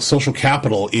 social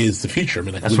capital is the future. I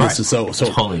mean, like, that's right.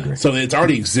 Totally agree. So it's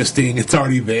already existing. It's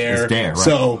already there. It's there, right.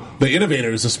 So the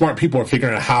innovators, the smart people, are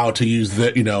figuring out how to use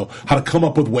how to come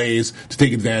up with ways to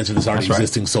take advantage of this already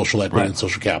existing social equity and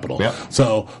social capital. Yep.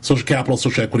 So social capital,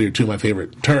 social equity are two of my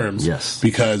favorite terms. Yes.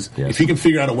 Because if you can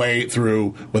figure out a way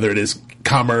through, whether it is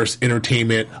commerce,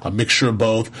 entertainment, a mixture of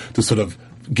both, to sort of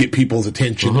get people's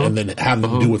attention and then have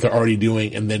them do what they're already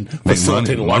doing, and then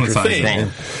facilitate a larger thing.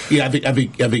 Yeah, I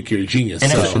think you're a genius.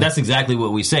 And that's exactly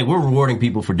what we say. We're rewarding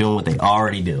people for doing what they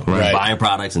already do. Right. Buying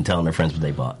products and telling their friends what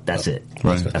they bought. That's it.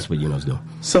 Right. That's what UNO's doing.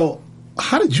 So,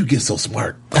 how did you get so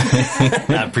smart?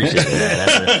 I appreciate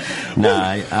that.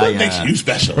 What makes you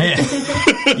special?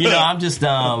 I'm just,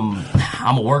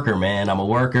 I'm a worker, man. I'm a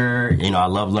worker. I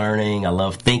love learning. I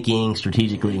love thinking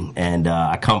strategically. And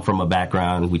I come from a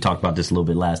background, we talked about this a little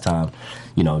bit last time,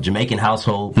 Jamaican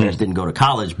household. Parents didn't go to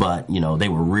college, but, they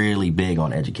were really big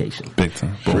on education. Big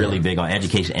time. Really big on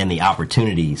education and the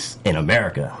opportunities in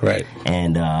America. Right.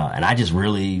 And I just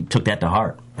really took that to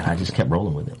heart. And I just kept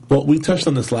rolling with it. Well, we touched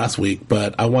on this last week,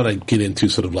 but I want to get into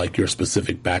sort of like your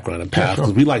specific background and path,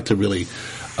 because we like to really,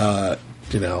 we have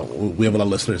a lot of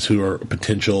listeners who are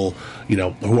potential,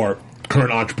 who are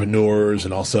current entrepreneurs,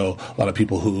 and also a lot of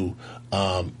people who,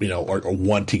 or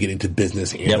want to get into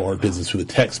business or business through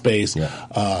the tech space,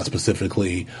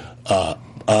 specifically,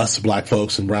 us, black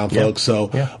folks and brown folks.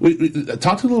 So, we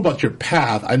talk to a little about your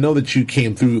path. I know that you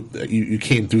came through you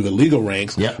came through the legal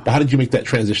ranks, but how did you make that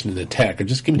transition into tech? Or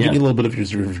just give me a little bit of your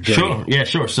journey.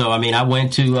 Sure. So, I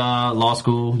went to law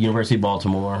school, University of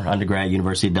Baltimore, undergrad,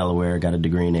 University of Delaware, got a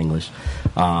degree in English.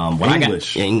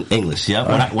 English? English,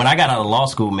 yeah. When I got out of law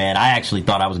school, man, I actually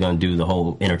thought I was going to do the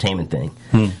whole entertainment thing,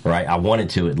 right? I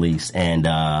wanted to, at least. And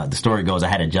the story goes, I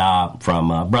had a job from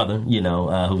a brother,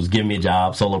 who was giving me a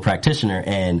job, solo practitioner.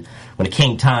 And when it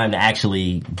came time to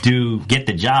actually get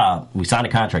the job, we signed a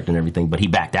contract and everything, but he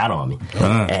backed out on me.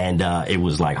 And it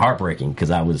was like heartbreaking,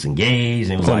 because I was engaged,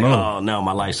 and it was oh no,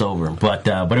 my life's over. But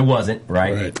it wasn't,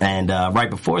 right? And right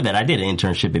before that, I did an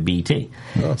internship at BET.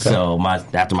 Okay. So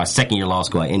after my second year law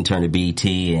school, I interned at BET,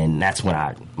 and that's when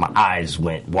my eyes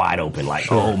went wide open, like,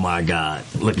 oh my God,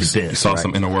 look at this. You saw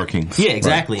some inner workings. Yeah,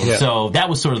 exactly. And so that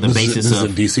was sort of the basis of... This is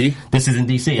in D.C.? This is in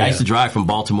D.C. I used to drive from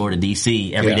Baltimore to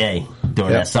D.C. every day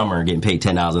during that summer, getting paid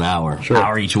 $10 an hour,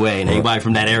 hour each way, and anybody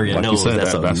from that area knows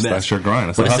that's your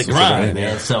grind. But it's a grind,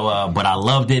 man. So, but I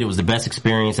loved it. It was the best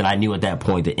experience, and I knew at that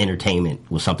point that entertainment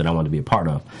was something I wanted to be a part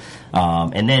of.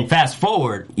 And then fast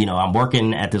forward, I'm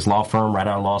working at this law firm right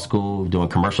out of law school doing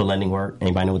commercial lending work.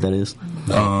 Anybody know what that is?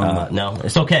 No,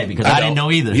 it's okay because I didn't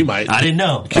know either. You might. I didn't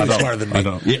know. You're smarter than me. I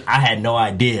don't. I had no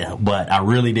idea, but I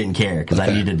really didn't care because I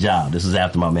needed a job. This is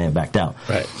after my man backed out.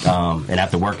 Right. And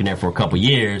after working there for a couple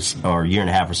years or a year and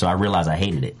a half or so, I realized I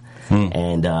hated it.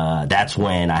 And that's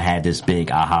when I had this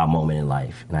big aha moment in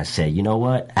life. And I said, you know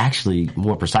what? Actually,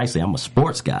 more precisely, I'm a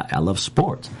sports guy. I love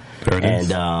sports. And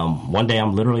one day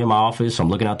I'm literally in my office. I'm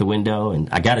looking out the window, and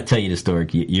I got to tell you the story.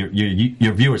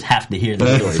 Your viewers have to hear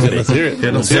the story. Let's hear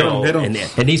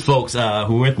it. And these folks who are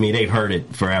with me, they've heard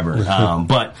it forever.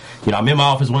 But I'm in my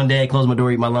office one day, close my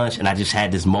door, eat my lunch, and I just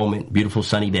had this moment, beautiful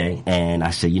sunny day, and I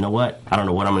said, you know what? I don't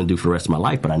know what I'm going to do for the rest of my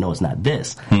life, but I know it's not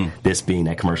this. This being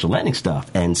that commercial lending stuff.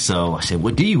 And so I said,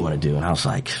 what do you want to do? And I was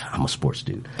like, I'm a sports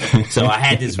dude. So I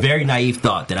had this very naive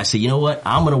thought that I said, you know what?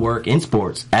 I'm going to work in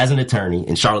sports as an attorney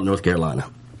in Charlotte, North Carolina.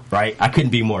 Right? I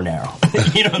couldn't be more narrow.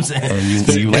 You know what I'm saying?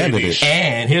 And you landed it.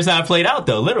 And here's how it played out,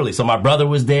 though, literally. So my brother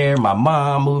was there, my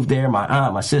mom moved there, my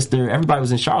aunt, my sister, everybody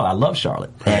was in Charlotte. I love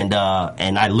Charlotte. Right.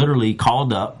 And I literally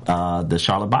called up the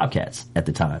Charlotte Bobcats at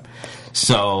the time.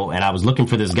 So, and I was looking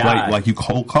for this guy. Like you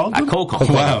cold called him? I cold called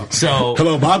him. Wow. So,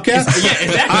 hello, Bobcats? Yeah,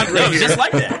 exactly. It was just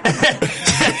like that.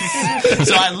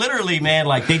 So I literally, man,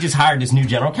 they just hired this new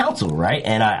general counsel, right?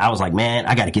 And I was like, man,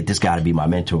 I got to get this guy to be my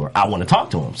mentor. I want to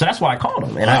talk to him. So that's why I called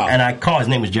him. And I called, his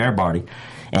name was Jared Barty.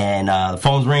 And the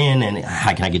phone's ringing, and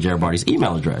how can I get Jared Barty's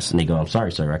email address? And they go, I'm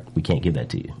sorry, sir, we can't give that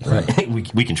to you. Right?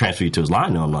 we can transfer you to his line.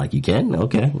 And I'm like, you can?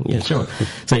 Okay, yeah, sure.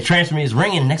 So they transfer me, it's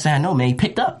ringing, and next thing I know, man, he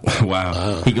picked up.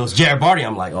 Wow. He goes, Jared Barty.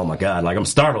 I'm like, oh my God, I'm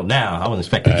startled now. I wasn't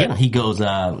expecting to get him. He goes,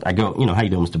 I go, how you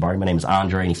doing, Mr. Barty? My name is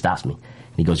Andre, and he stops me.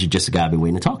 And he goes, you're just the guy I've been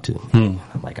waiting to talk to.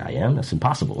 I'm like, I am? That's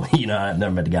impossible. I've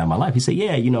never met the guy in my life. He said,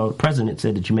 yeah, the president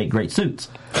said that you make great suits.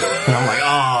 And I'm like,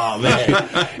 oh,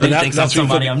 man. He thinks I'm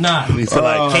somebody I'm not. He's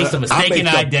like, case of mistaken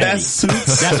identity. Best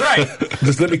suits. That's right.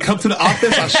 Just let me come to the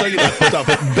office. I'll show you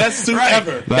the best suit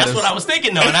ever. That's what I was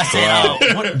thinking, though. And I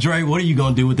said, Dre, what are you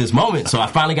going to do with this moment? So I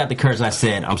finally got the courage, and I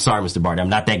said, I'm sorry, Mr. Barty. I'm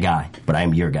not that guy, but I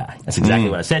am your guy. That's exactly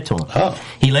what I said to him. Oh.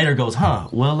 He later goes,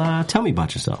 well, tell me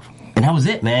about yourself. And that was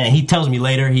it, man. He tells me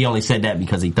later he only said that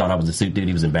because he thought I was a suit dude.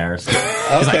 He was embarrassed.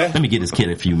 He's like, let me get this kid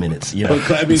a few minutes.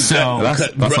 That's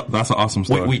an awesome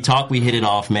story. We talked, we hit it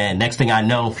off, man. Next thing I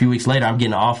know, a few weeks later, I'm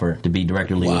getting an offer to be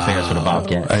director of legal affairs for the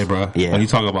Bobcats. Hey, bro. Yeah. When you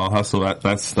talk about hustle,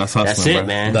 that's hustling. That's it, bro.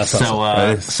 Man. That's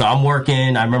so I'm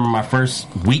working. I remember my first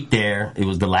week there. It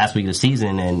was the last week of the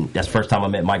season, and that's the first time I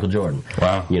met Michael Jordan.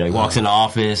 Wow. He walks in the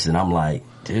office, and I'm like,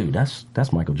 dude, that's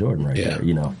Michael Jordan right there.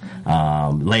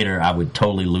 Later I would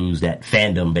totally lose that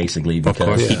fandom basically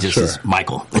because he just is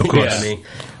Michael. Of course. You know what I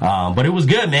mean? But it was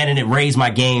good, man, and it raised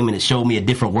my game and it showed me a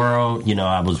different world.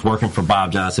 I was working for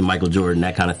Bob Johnson, Michael Jordan,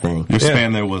 that kind of thing. Your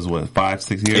span there was what,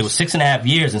 5-6 years? It was 6.5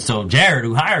 years, and so Jared,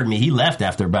 who hired me, he left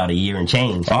after about a year and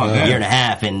change, a year and a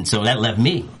half, and so that left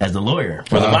me as the lawyer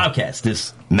for the Bobcats.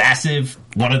 This massive,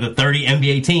 one of the 30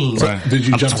 NBA teams. Right. Did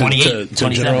you jump 28, to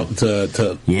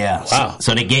general? Yeah. Wow.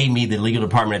 So they gave me the legal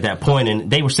department at that point, and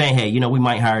they were saying, hey, we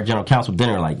might hire a general counsel. Then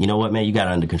they're like, you know what, man, you got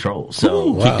it under control.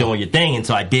 So keep doing your thing. And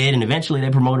so I did, and eventually they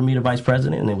promoted me to vice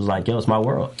president, and it was like, yo, it's my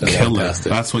world. Killer.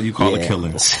 That's what you call a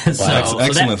killer.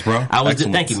 Excellence, bro.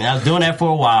 Thank you, man. I was doing that for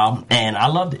a while, and I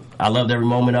loved it. I loved every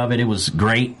moment of it. It was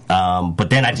great. But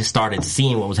then I just started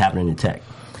seeing what was happening in tech.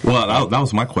 Well, that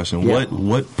was my question. Yeah.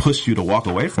 What pushed you to walk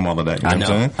away from all of that? You know what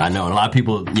I'm saying? I know. And a lot of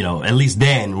people, at least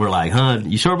then, were like,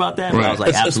 you sure about that? Right. I was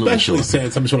like, absolutely especially sure.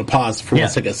 Since, I'm just going to pause for 1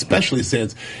 second, especially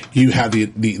since you have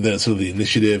the sort of the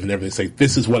initiative and everything. It's like,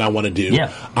 this is what I want to do.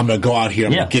 Yeah. I'm going to go out here.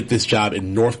 I'm going to get this job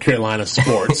in North Carolina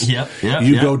sports.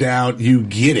 You go down, you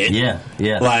get it. Yeah.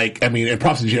 And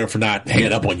props to Jared for not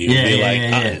hanging up on you.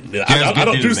 I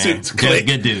don't do suits.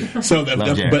 Good dude. So,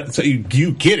 so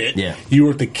you get it. Yeah. You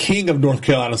were the king of North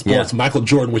Carolina sports, Michael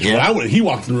Jordan, which when he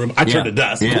walked in the room, I turned to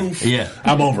dust. Poof,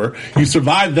 I'm over. You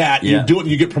survived that. You do it.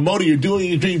 You get promoted. You're doing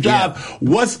your dream job.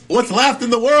 What's left in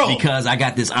the world? Because I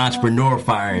got this entrepreneur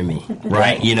fire in me,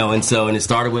 right? And it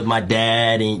started with my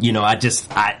dad, and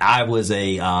I was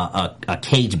a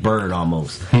caged bird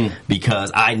almost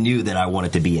because I knew that I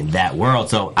wanted to be in that world.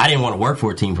 So I didn't want to work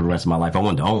for a team for the rest of my life. I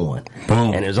wanted to own one.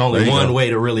 Boom. And there's only one way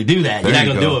to really do that. You're not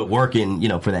going to do it working,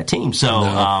 for that team.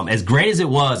 So as great as it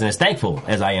was, and as thankful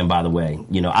as I am, by the way,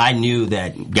 I knew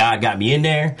that God got me in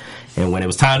there, and when it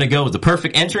was time to go, it was the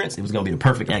perfect entrance. It was going to be the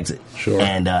perfect exit. Sure.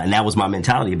 And that was my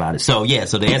mentality about it. So to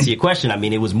answer your question,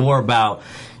 it was more about,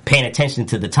 paying attention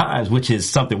to the times, which is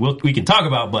something we can talk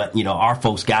about, but our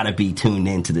folks got to be tuned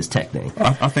into this tech thing.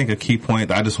 I think a key point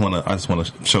that I just want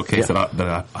to showcase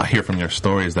that I hear from your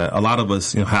story is that a lot of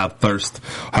us have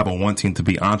a wanting to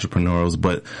be entrepreneurs,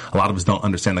 but a lot of us don't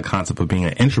understand the concept of being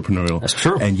an entrepreneurial. That's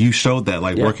true. And you showed that,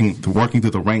 like working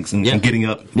through the ranks and getting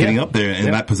up there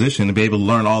in that position and be able to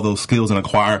learn all those skills and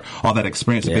acquire all that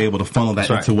experience to be able to funnel that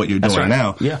into what you're doing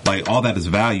now. Yeah. Like all that is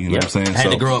value. You know what I'm saying? I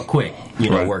had to grow up quick,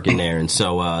 working there, and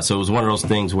so it was one of those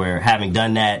things where having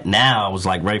done that, now I was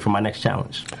like ready for my next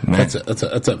challenge. That's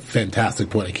a fantastic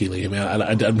point, Akili. I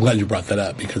mean, I'm glad you brought that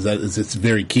up because it's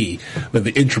very key. But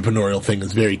the entrepreneurial thing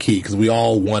is very key because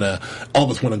all of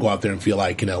us want to go out there and feel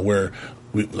like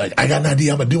I got an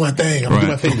idea. I'm gonna do my thing. I'm gonna do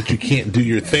my thing, but you can't do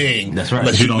your thing. That's right.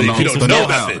 Unless you don't know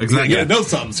something. Exactly. You gotta know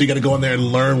something. So you got to go in there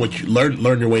and learn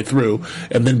learn your way through,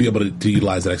 and then be able to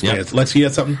utilize that experience. Lexi, you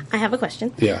had something? I have a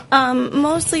question. Yeah.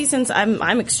 Mostly since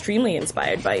I'm extremely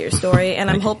inspired by your story, and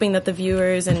I'm hoping that the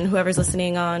viewers and whoever's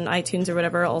listening on iTunes or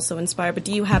whatever are also inspired. But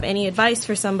do you have any advice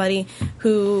for somebody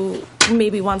who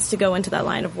maybe wants to go into that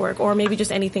line of work, or maybe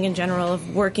just anything in general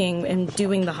of working and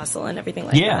doing the hustle and everything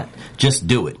like that? Yeah, just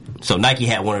do it. So Nike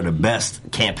had one of the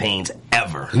best campaigns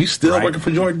ever. Are you still working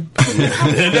for Jordan? No,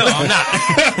 I'm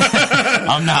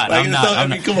not. I'm not. I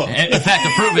mean, come on. In fact,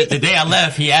 to prove it, the day I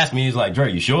left, he asked me, he's like,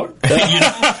 Dre, you sure?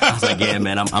 I was like, yeah,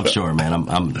 man, I'm sure, man.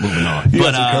 I'm moving on.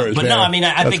 But no, I mean,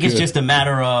 I think it's just a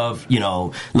matter of,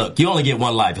 look, you only get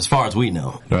one life as far as we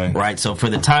know. Right? So for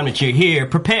the time that you're here,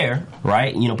 prepare,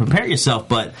 right? Prepare yourself.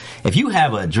 But if you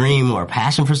have a dream or a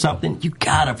passion for something, you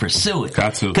gotta pursue it.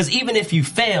 Got to. Because even if you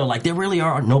fail, like there really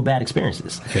are no bad experiences.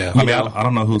 Yeah. I mean, I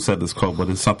don't know who said this quote, but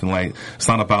it's something like, it's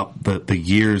not about the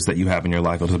years that you have in your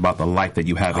life, it's about the life that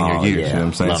you have in your years. Yeah. You know what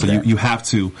I'm saying? Love so that. you have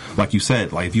to, like you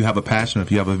said, like if you have a passion, if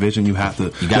you have a vision, you have to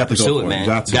pursue it, man.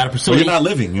 You gotta pursue it. You're not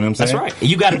living, you know what I'm saying? That's right.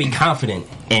 You gotta be confident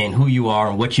in who you are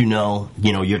and what you know,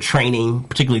 your training,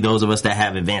 particularly those of us that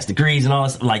have advanced degrees and all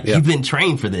this, you've been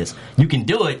trained for this. You can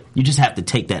do it, you just have to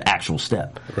take that actual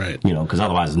step. Right. Because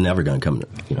otherwise it's never gonna come to,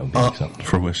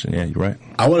 fruition. Yeah, you're right.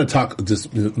 I want to talk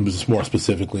just more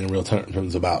specifically in real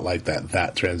terms about like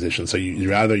that transition. So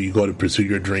you go to pursue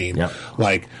your dream. Yep.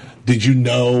 Like, did you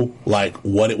know like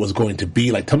what it was going to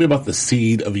be? Like, tell me about the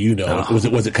seed of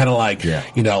Was it kind of like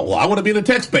well, I want to be in the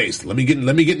tech space. Let me get in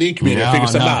the incubator and figure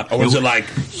something out, or was it like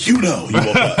you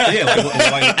woke up?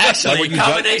 Actually, a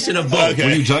combination of both. Okay.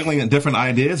 Were you juggling different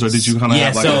ideas, or did you kind of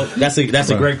have like so that's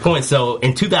a great point. So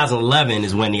in 2011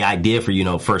 is when the idea for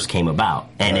first came about,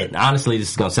 and it, honestly,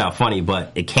 this is gonna sound funny,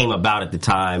 but it came about at the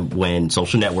time when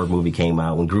Social Network movie came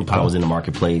out, when Groupon was in the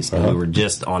marketplace, and we were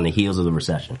just on the heels of the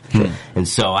recession, and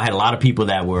so I had a lot of people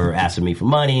that were asking me for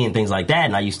money and things like that,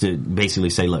 and I used to basically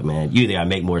say, look, man, you either I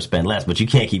make more or spend less, but you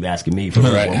can't keep asking me for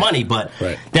more money. But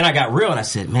then I got real and I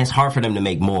said, man, it's hard for them to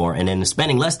make more, and then the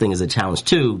spending less thing is a challenge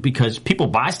too, because people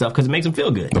buy stuff because it makes them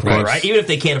feel good, right? Even if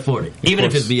they can't afford it, even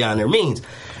if it's beyond their means.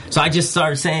 So I just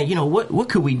started saying, what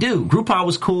could we do? Groupon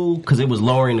was cool because it was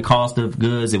lowering the cost of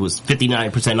goods. It was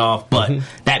 59% off, but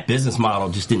that business model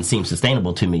just didn't seem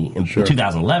sustainable to me in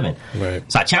 2011. Right.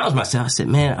 So I challenged myself. I said,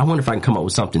 man, I wonder if I can come up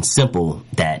with something simple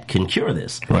that can cure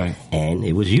this. Right. And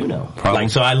it was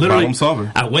So I literally, problem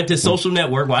solver. I went to Social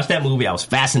Network, watched that movie. I was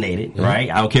fascinated, right?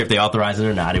 I don't care if they authorized it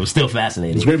or not. It was still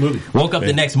fascinating. It's a great movie. Woke up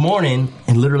the next morning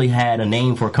and literally had a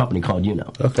name for a company called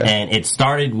Okay. And it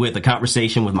started with a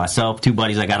conversation with myself, two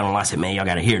buddies I got on. I said, man, y'all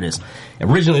got to hear this.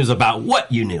 Originally, it was about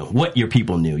what you knew, what your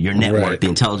people knew, your network, the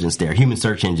intelligence there, human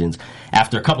search engines.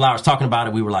 After a couple hours talking about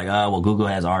it, we were like, well, Google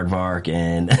has Aardvark,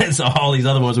 and so all these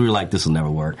other ones, we were like, this will never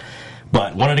work.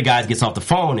 But one of the guys gets off the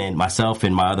phone, and myself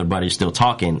and my other buddy are still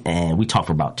talking, and we talked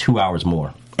for about 2 hours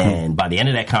more. And by the end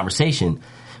of that conversation,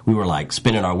 we were like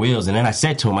spinning our wheels. And then I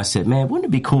said to him, I said, man, wouldn't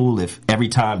it be cool if every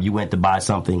time you went to buy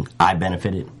something, I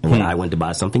benefited, and when I went to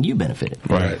buy something, you benefited?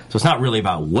 Right. So it's not really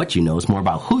about what you know, it's more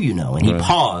about who you know. And he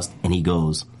paused and he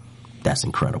goes, that's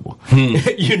incredible. And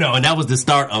that was the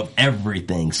start of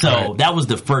everything. So that was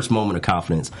the first moment of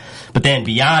confidence. But then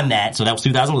beyond that, so that was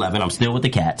 2011. I'm still with the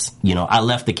Cats. I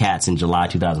left the Cats in July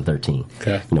 2013.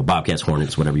 Okay. Bobcats,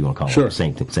 Hornets, whatever you want to call them.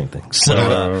 Same thing. So,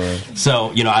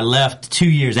 I left 2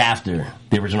 years after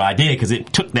the original idea because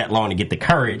it took that long to get the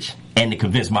courage and to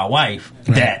convince my wife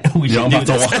that we should do this.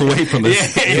 I'm about to walk away from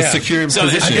this secure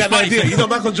position. I got an idea.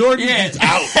 Michael Jordan? He's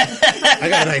out. I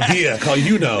got an idea called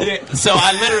So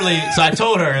I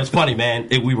told her, it was funny, man.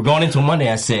 We were going into a Monday.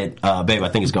 I said, babe, I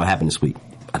think it's going to happen this week.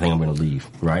 I think I'm going to leave,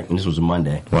 right? And this was a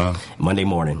Monday. Wow. Monday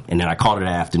morning. And then I called her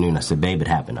that afternoon. I said, babe, it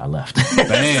happened. I left.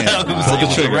 Damn. So it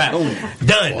was a wrap.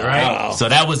 Done, right? So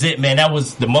that was it, man. That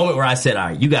was the moment where I said, all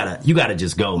right, you gotta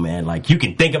just go, man. Like, you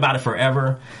can think about it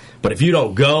forever, But if you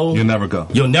don't go, you'll never go.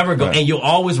 You'll never go, and you'll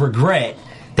always regret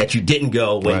that you didn't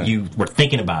go when you were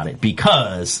thinking about it,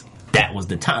 because that was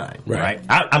the time, right?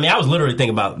 I mean, I was literally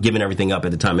thinking about giving everything up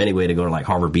at the time anyway to go to like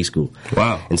Harvard B School.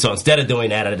 Wow. And so instead of doing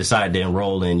that, I decided to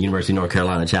enroll in University of North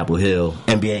Carolina, Chapel Hill,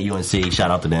 MBA at UNC.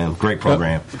 Shout out to them. Great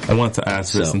program. I wanted to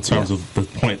ask this in terms of the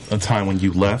point of time when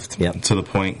you left to the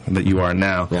point that you are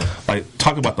now. Like,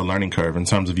 talk about the learning curve in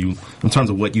terms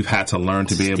of what you've had to learn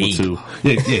to be able to.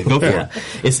 Go for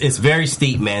it. It's very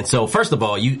steep, man. So first of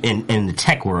all, you in the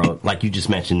tech world, like you just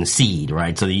mentioned, the seed,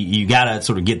 right? So you got to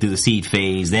sort of get through the seed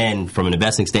phase. Then from an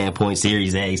investing standpoint,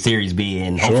 Series A, Series B,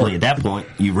 and hopefully at that point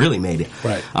you really made it.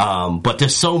 Right. But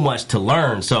there's so much to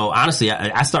learn. So honestly,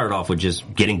 I started off with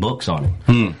just getting books on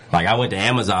it. Like I went to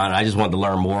Amazon and I just wanted to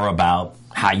learn more about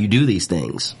how you do these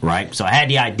things, right? So I had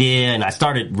the idea and I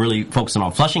started really focusing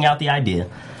on fleshing out the idea,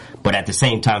 but at the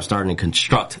same time starting to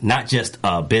construct not just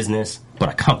a business, but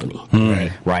a company,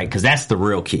 right? Because that's the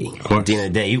real key. At the end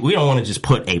of the day, we don't want to just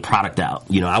put a product out.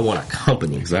 You know, I want a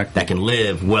company that can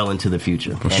live well into the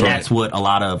future. And that's what a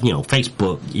lot of,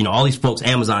 Facebook, all these folks,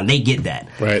 Amazon, they get that.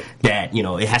 Right. That,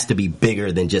 it has to be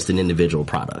bigger than just an individual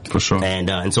product. For sure.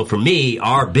 And so for me,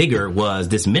 our bigger was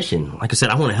this mission. Like I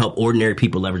said, I want to help ordinary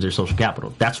people leverage their social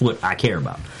capital. That's what I care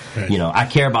about. Right. I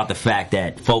care about the fact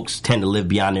that folks tend to live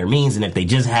beyond their means, and if they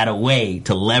just had a way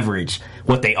to leverage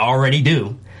what they already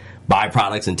do, buy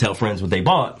products and tell friends what they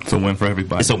bought. It's a win for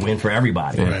everybody. It's a win for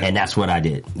everybody. Right. And that's what I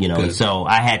did. So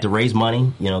I had to raise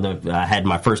money. I had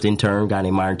my first intern, a guy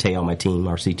named Myron Tay on my team,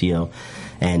 our CTO.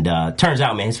 And turns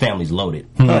out, man, his family's loaded.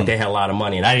 Like they had a lot of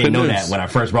money, and I didn't know that when I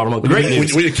first brought him up. Great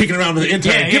when you're kicking around with the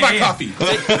intern. Give my coffee.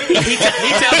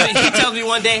 He tells me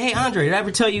one day, "Hey, Andre, did I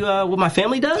ever tell you what my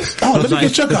family does?" Oh, let me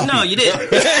get your coffee. No, you didn't.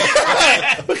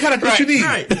 What kind of pitch you need?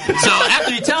 Right. So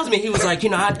after he tells me, he was like,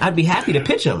 I'd be happy to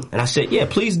pitch him, and I said, "Yeah,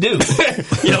 please do.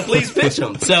 Please pitch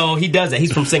him." So he does that.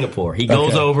 He's from Singapore. He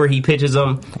goes over, he pitches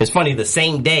them. It's funny. The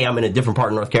same day, I'm in a different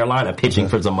part of North Carolina pitching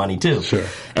for some money too. Sure.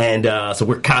 And so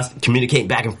we're constantly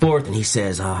communicating back and forth, and he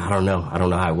says, I don't know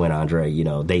how it went, Andre.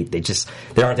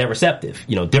 They aren't that receptive.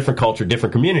 Different culture,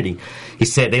 different community. He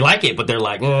said they like it, but they're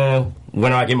like,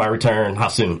 when do I get my return? How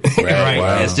soon? Right?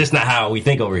 Wow. It's just not how we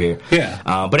think over here. Yeah.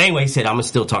 But anyway, he said, I'm going to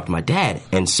still talk to my dad.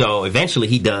 And so eventually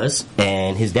he does,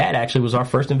 and his dad actually was our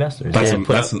first investor. That's an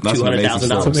amazing story.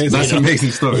 That's an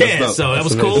amazing story. Yeah, so that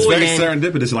was cool. It's very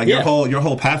serendipitous. Like your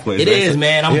whole pathway. It is,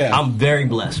 man. I'm very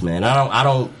blessed, man. I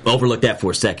don't overlook that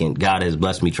for a second. God has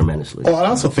blessed me tremendously. Well, I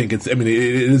also think it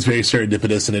is very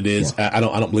serendipitous, and it is. I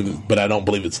don't believe it, but I don't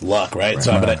believe it's luck, right?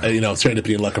 So, but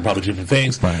serendipity and luck are probably different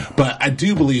things. Right. But I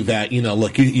do believe that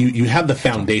look, you have the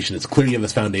foundation. It's clear you have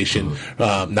this foundation,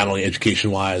 not only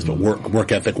education wise, but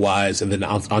work ethic wise, and then the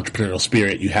entrepreneurial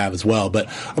spirit you have as well. But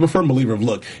I'm a firm believer of,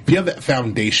 look, if you have that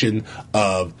foundation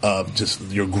of just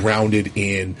you're grounded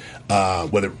in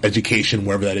whether education,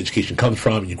 wherever that education comes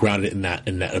from, and you grounded it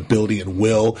in that ability and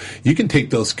will, you can take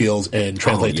those skills and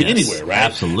translate to anywhere, right?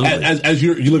 Absolutely. As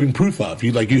you're living proof of.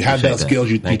 You have that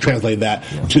skills, you translate that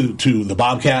to the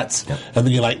Bobcats, and then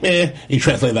you're like, you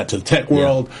translate that to the tech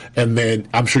world, and then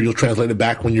I'm sure you'll translate it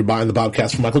back when you're buying the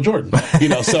Bobcats from Michael Jordan.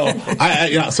 So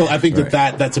I think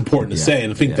that's important to say,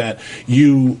 and I think that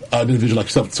you, an individual like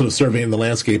yourself, sort of surveying the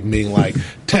landscape and being like,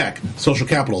 tech, social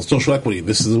capital, social equity,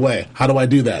 this is the way. How do I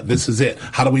do that? This is it.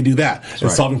 How do we do that?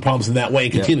 Solving problems in that way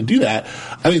and continue to do that.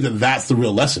 I think that's the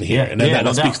real lesson here. And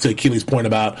that speaks to Keely's point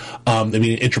about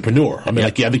being an entrepreneur.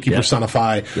 I think you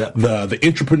personify the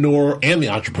entrepreneur and the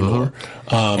entrepreneur.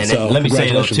 Let me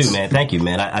say though too, man. Thank you,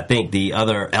 man. I think the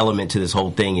other element to this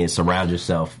whole thing is surround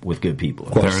yourself with good people.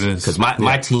 There it is. Because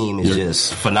my team is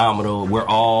just phenomenal. We're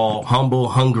all humble,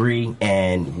 hungry,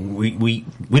 and we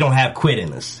don't have quit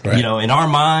in us. Right. In our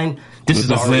mind, this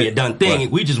is already a done thing.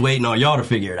 Right. We just waiting on y'all to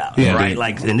figure it out, right?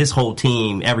 Like, and this whole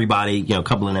team, everybody, a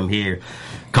couple of them here,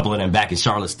 a couple of them back in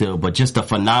Charlotte still, but just a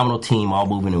phenomenal team all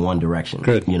moving in one direction.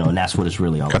 Good. And that's what it's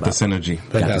really all about. Got the synergy.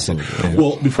 Yeah.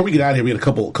 Well, before we get out of here, we had a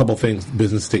couple things,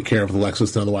 business to take care of with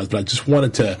Alexis and otherwise, but I just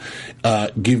wanted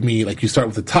to give me, like, you start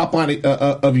with the top line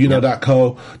of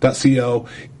co.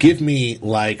 Give me,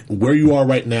 like, where you are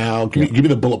right now. Give me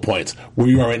the bullet points. Where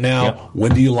you are right now.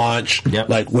 When do you launch?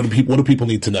 Like, what do people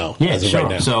need to know? Yeah, sure.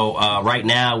 Right now? So, right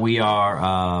now we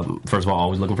are, first of all,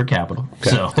 always looking for capital.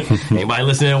 Okay. So, anybody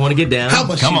listening want to get down. How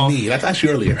much much do you need? That's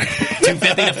actually earlier.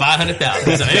 250 to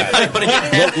 500,000.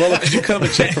 So Lola, could you come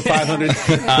and check for 500?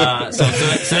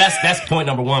 So that's point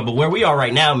number one. But where we are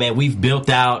right now, man, we've built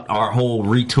out our whole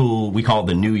retool. We call it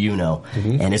the new Uno,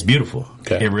 and it's beautiful.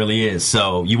 Okay. It really is.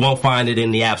 So you won't find it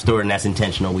in the App Store, and that's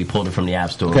intentional. We pulled it from the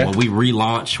App Store. Okay. When we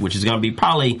relaunch, which is going to be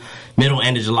probably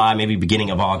end of July, maybe beginning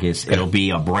of August, it'll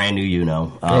be a brand new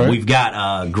Uno. Right. We've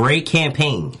got a great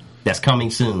campaign that's coming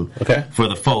soon for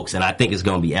the folks, and I think it's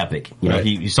going to be epic. You know,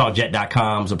 you saw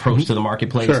Jet.com's approach to the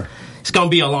marketplace. Sure. It's going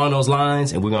to be along those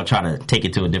lines, and we're going to try to take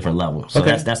it to a different level. So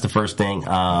that's the first thing.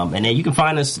 And then you can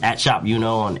find us at Shop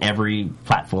Uno on every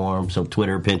platform. So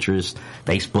Twitter, Pinterest,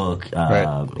 Facebook,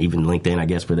 even LinkedIn, I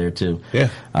guess we're there too.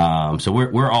 Yeah. So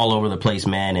we're all over the place,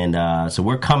 man. And so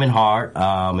we're coming hard,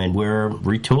 and we're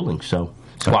retooling. So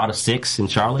squad of 6 in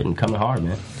Charlotte and coming hard,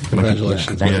 man.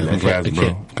 Congratulations. Thank you, man. Congrats,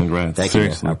 bro. Congrats. Thank you,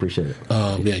 man. I appreciate it.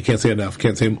 Yeah, you can't say enough.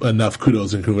 Can't say enough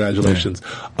kudos and congratulations.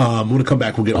 I'm going to come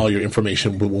back. We'll get all your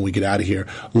information when we get out of here.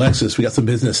 Lexus, we got some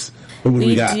business. What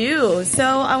we got? We do. So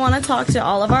I want to talk to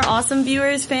all of our awesome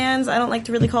viewers, fans. I don't like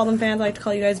to really call them fans. I like to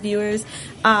call you guys viewers.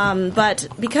 But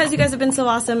because you guys have been so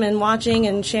awesome and watching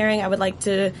and sharing, I would like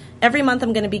to, every month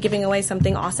I'm going to be giving away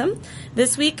something awesome.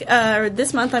 This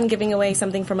month I'm giving away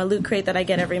something from a Loot Crate that I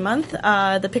get every month.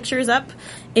 The picture is up.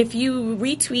 If you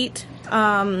retweet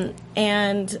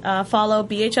and follow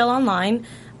BHL Online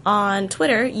on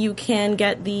Twitter, you can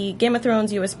get the Game of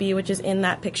Thrones USB, which is in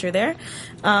that picture there.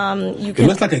 It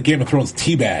looks like a Game of Thrones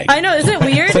tea bag. I know, isn't it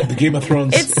weird? It's like the Game of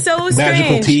Thrones. It's so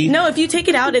strange. Tea. No, if you take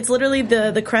it out, it's literally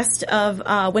the crest of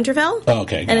Winterfell. Oh,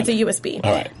 okay, and it's a USB.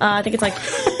 All right. I think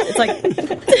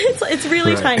it's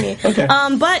really tiny. Okay.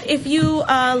 But if you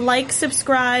like,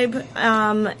 subscribe,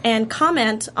 and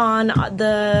comment on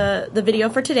the video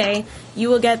for today, you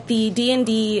will get the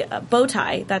D&D bow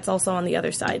tie. That's also on the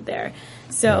other side there.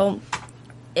 So,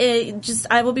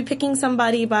 I will be picking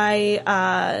somebody by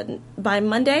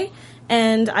Monday,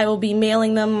 and I will be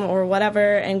mailing them or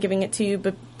whatever and giving it to you.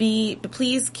 But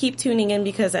please keep tuning in,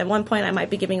 because at one point I might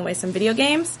be giving away some video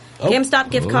games,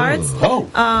 GameStop gift cards, a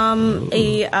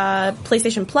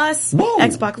PlayStation Plus,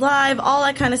 Xbox Live, all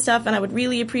that kind of stuff. And I would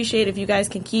really appreciate if you guys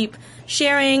can keep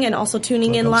sharing and also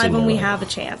tuning in live when we have a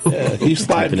chance. Yeah, keep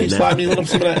sliding me some of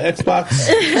that Xbox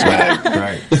swag.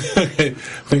 Right. Okay.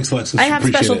 Thanks, Alexis. I have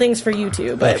special things for you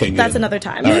too, but that's another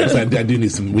time. All right, so I do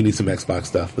need we need some Xbox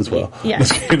stuff as well. Yeah.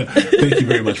 Thank you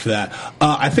very much for that.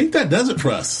 I think that does it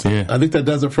for us. Yeah. I think that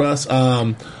does it for us.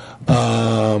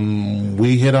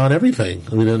 We hit on everything.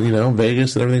 We did,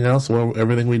 Vegas and everything else,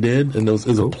 everything we did, and it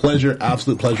was a pleasure,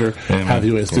 absolute pleasure, have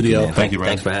you in studio. Thank you,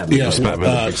 Ryan. Thanks for having me. Yeah,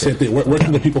 same thing. Where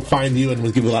can the people find you? And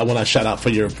we'll give you one shout out for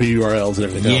your URLs and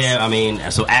everything else. Yeah, I mean,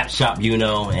 so at Shop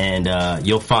Uno, and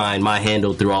you'll find my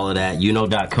handle through all of that.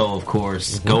 Uno.co, of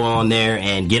course. Mm-hmm. Go on there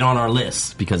and get on our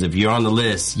list, because if you're on the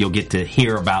list, you'll get to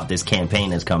hear about this campaign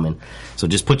that's coming. So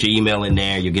just put your email in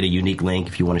there. You'll get a unique link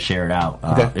if you want to share it out.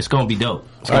 It's going to be dope.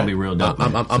 It's going to be real dope.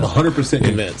 I'm 100%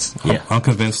 convinced. Yeah, I'm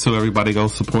convinced too. Everybody go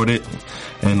support it.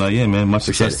 And man, much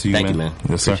success to you, Thank man. You, man.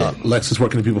 Yes, sir. Lexus, where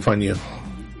can people find you?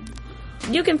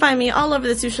 You can find me all over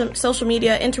the social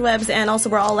media, interwebs, and also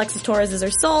where all Lexus Torreses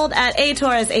are sold at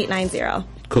atorres890.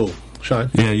 Cool.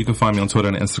 Shine? Yeah, you can find me on Twitter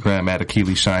and Instagram at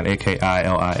Akili Shine,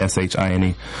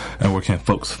 AKILISHINE. And where can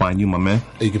folks find you, my man?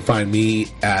 You can find me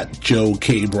at Joe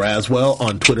K. Braswell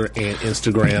on Twitter and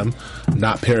Instagram.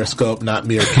 Not Periscope, not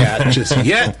Meerkat just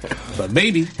yet, but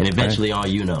maybe. And eventually on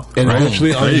Uno. And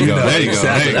eventually on Uno. There you go.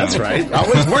 Exactly. That's right.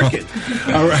 Always working.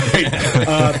 All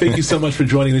right. Thank you so much for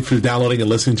joining, for downloading and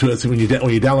listening to us. When you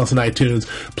download us on iTunes,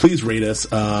 please rate us.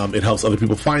 It helps other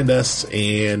people find us,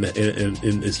 and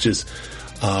it's just...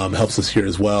 helps us here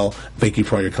as well. Thank you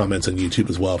for all your comments on YouTube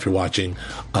as well if you're watching.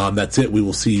 That's it. We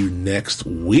will see you next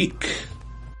week.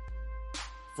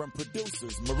 From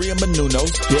producers Maria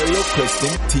Menounos, Dario Kristen,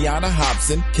 Tiana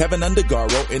Hobson, Kevin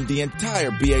Undergaro, and the entire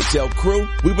BHL crew,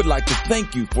 we would like to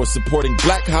thank you for supporting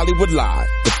Black Hollywood Live,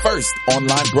 the first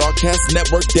online broadcast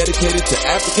network dedicated to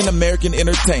African American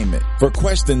entertainment. For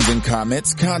questions and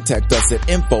comments, contact us at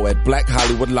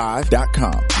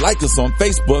info@blackhollywoodlive.com. Like us on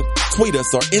Facebook, tweet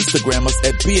us, or Instagram us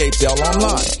at BHL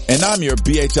Online. And I'm your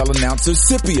BHL announcer,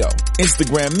 Scipio.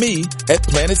 Instagram me at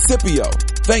Planet Scipio.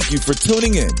 Thank you for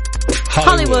tuning in.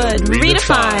 Hollywood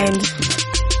Redefined.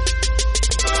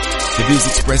 The views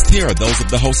expressed here are those of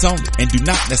the host only and do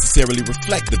not necessarily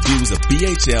reflect the views of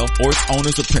BHL or its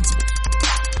owners or principals.